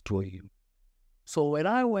to destroy you. So when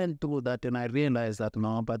I went through that and I realized that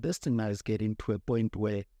now, but this thing now is getting to a point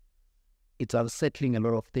where it's unsettling a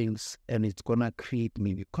lot of things and it's going to create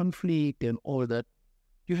maybe conflict and all that,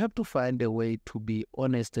 you have to find a way to be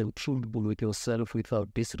honest and truthful with yourself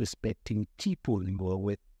without disrespecting people you are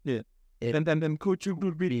with. Yeah. And then coach, it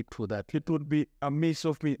would be amiss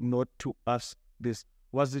of me not to ask this.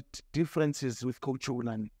 Was it differences with Coach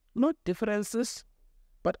Rulani? Not differences,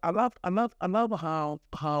 but I love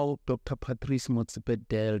how Dr. Patrice Motsepe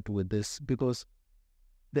dealt with this, because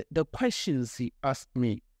the questions he asked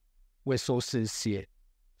me were so sincere,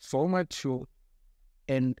 so mature,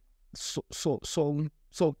 and so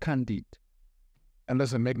candid. And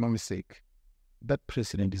let's make no mistake, that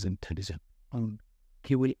president is intelligent.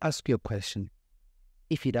 He will ask you a question.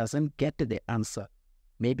 If he doesn't get the answer,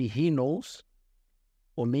 maybe he knows,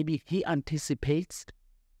 or maybe he anticipates,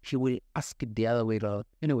 he will ask it the other way around.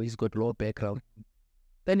 Anyway, he's got law background.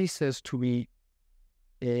 Then he says to me,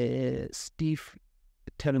 Steve,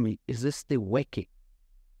 tell me, is this still working?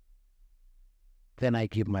 Then I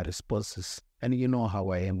give my responses. And you know how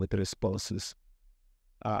I am with responses.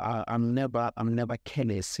 I'm never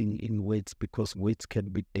careless in words, because words can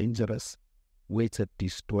be dangerous. Words that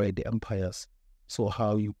destroy the empires. So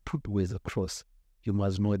how you put words across, you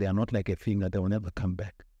must know they are not like a finger, they will never come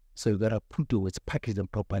back. So you gotta put your words, package them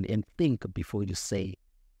properly, and think before you say it.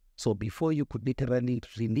 So before you could literally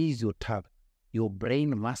release your tongue, your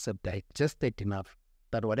brain must have digested enough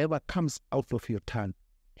that whatever comes out of your tongue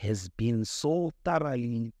has been so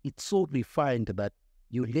thoroughly, it's so refined that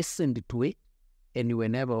you listened to it and you were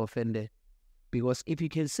never offended. Because if you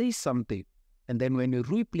can say something, and then when you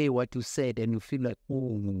replay what you said and you feel like,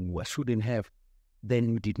 oh, I shouldn't have, then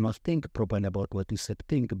you did not think properly about what you said.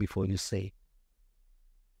 Think before you say.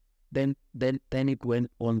 Then it went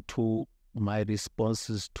on to my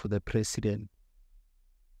responses to the president.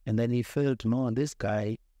 And then he felt, no, this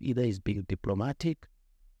guy either is being diplomatic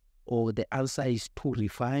or the answer is too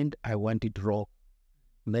refined. I want it raw.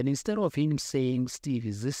 And then instead of him saying, Steve,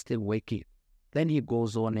 is this still working? Then he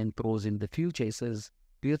goes on and throws in the future. He says,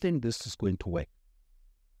 do you think this is going to work?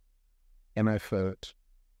 And I felt,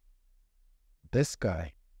 this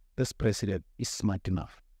guy, this president is smart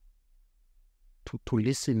enough to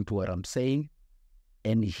listen to what I'm saying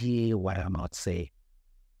and hear what I'm not saying.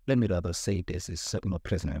 Let me rather say this is not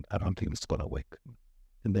president. I don't think it's going to work.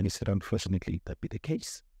 And then he said, unfortunately, that be the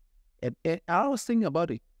case. And I was thinking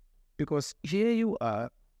about it, because here you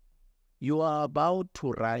are about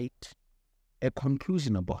to write a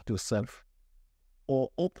conclusion about yourself or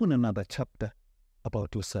open another chapter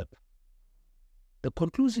about yourself. The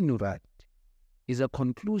conclusion you write is a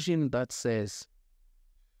conclusion that says,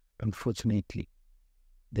 unfortunately,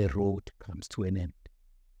 the road comes to an end.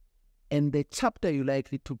 And the chapter you're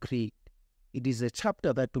likely to create, it is a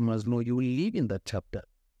chapter that you must know you will live in that chapter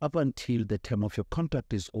up until the term of your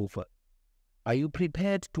contract is over. Are you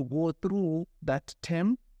prepared to go through that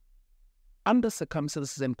term under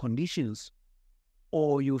circumstances and conditions,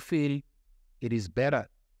 or you feel it is better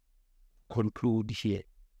conclude here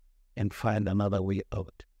and find another way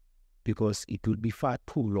out, because it will be far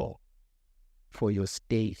too long for your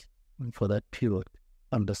stay for that period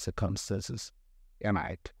under circumstances?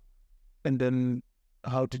 And then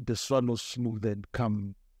how did the Swallows move then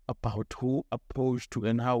come about? Who approached you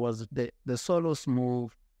and how was it? The Swallows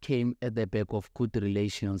move came at the back of good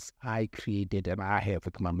relations I created and I have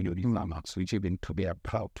with Mamelodi Sundowns, which even today I'm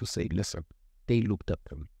proud to say, listen, they looked up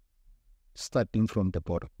to me. Starting from the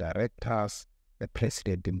board of directors, the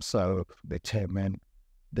president himself, the chairman,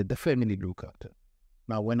 the family look up to.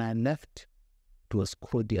 Now, when I left, it was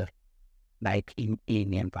cordial, like in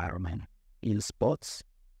any environment. In sports,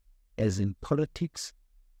 as in politics,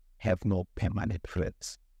 have no permanent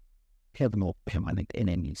friends, have no permanent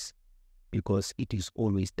enemies, because it is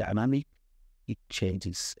always dynamic, it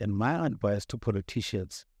changes. And my advice to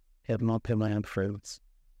politicians, have no permanent friends,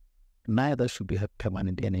 neither should you have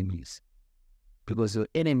permanent enemies, because your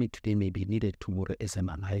enemy today may be needed tomorrow as an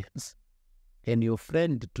alliance. And your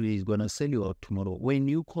friend today is going to sell you out tomorrow when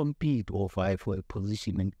you compete or vie for a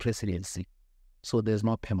position in presidency. So there's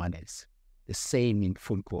no permanence. The same in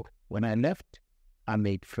football. When I left, I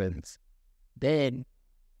made friends. Then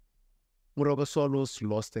Moroka Swallows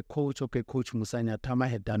lost the coach. Okay, Coach Musanya Tama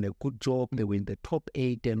had done a good job. They were in the top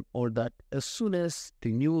 8 and all that. As soon as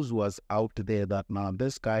the news was out there that now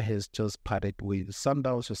this guy has just parted with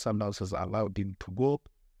Sundowns, so Sundowns has allowed him to go,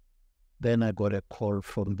 then I got a call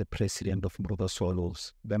from the president of Moroka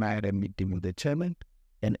Swallows. Then I had a meeting with the chairman,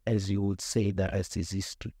 and as you would say, the rest is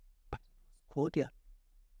history. But cordial.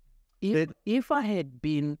 If I had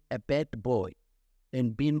been a bad boy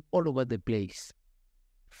and been all over the place,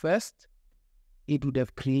 first, it would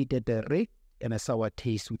have created a rift and a sour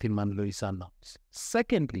taste within Mamelodi Sundowns.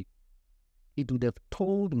 Secondly, it would have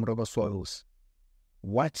told Moroka Swallows,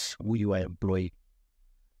 watch who you are employing.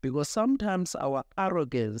 Because sometimes our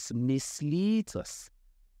arrogance misleads us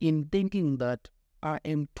in thinking that I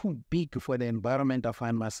am too big for the environment I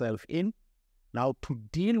find myself in. Now, to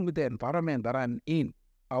deal with the environment that I'm in,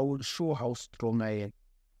 I will show how strong I am.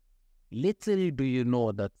 Little do you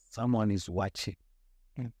know that someone is watching.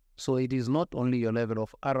 So it is not only your level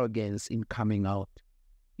of arrogance in coming out.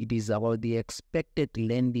 It is about the expected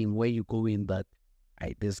landing where you go in that,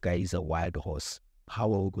 this guy is a wild horse.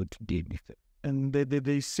 How are we going to deal with it? And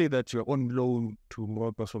they say that you're on loan to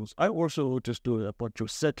Moroka Swallows. I also just do about your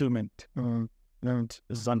settlement. And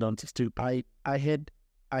Sundowns still. I had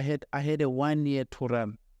a 1 year to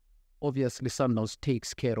run. Obviously, Sundowns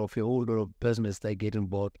takes care of a whole lot of business they get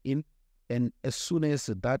involved in. And as soon as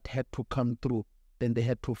that had to come through, then they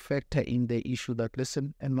had to factor in the issue that,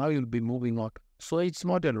 listen, and now you'll be moving on. So it's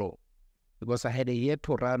not a law, because I had a year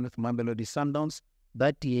to run with Mamelodi Sundowns.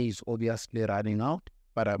 That year is obviously running out,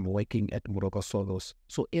 but I'm working at Moroka Swallows.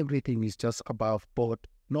 So everything is just above board.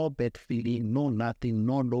 No bad feeling, no nothing,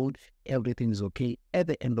 no loan. Everything is okay. At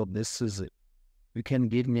the end of this season, you can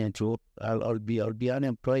give me a job. I'll be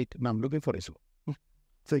unemployed, and I'm looking for a job.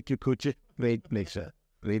 Thank you, Coach. Great pleasure.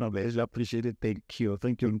 Great pleasure. Appreciate it. Thank you.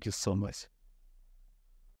 Thank you so much.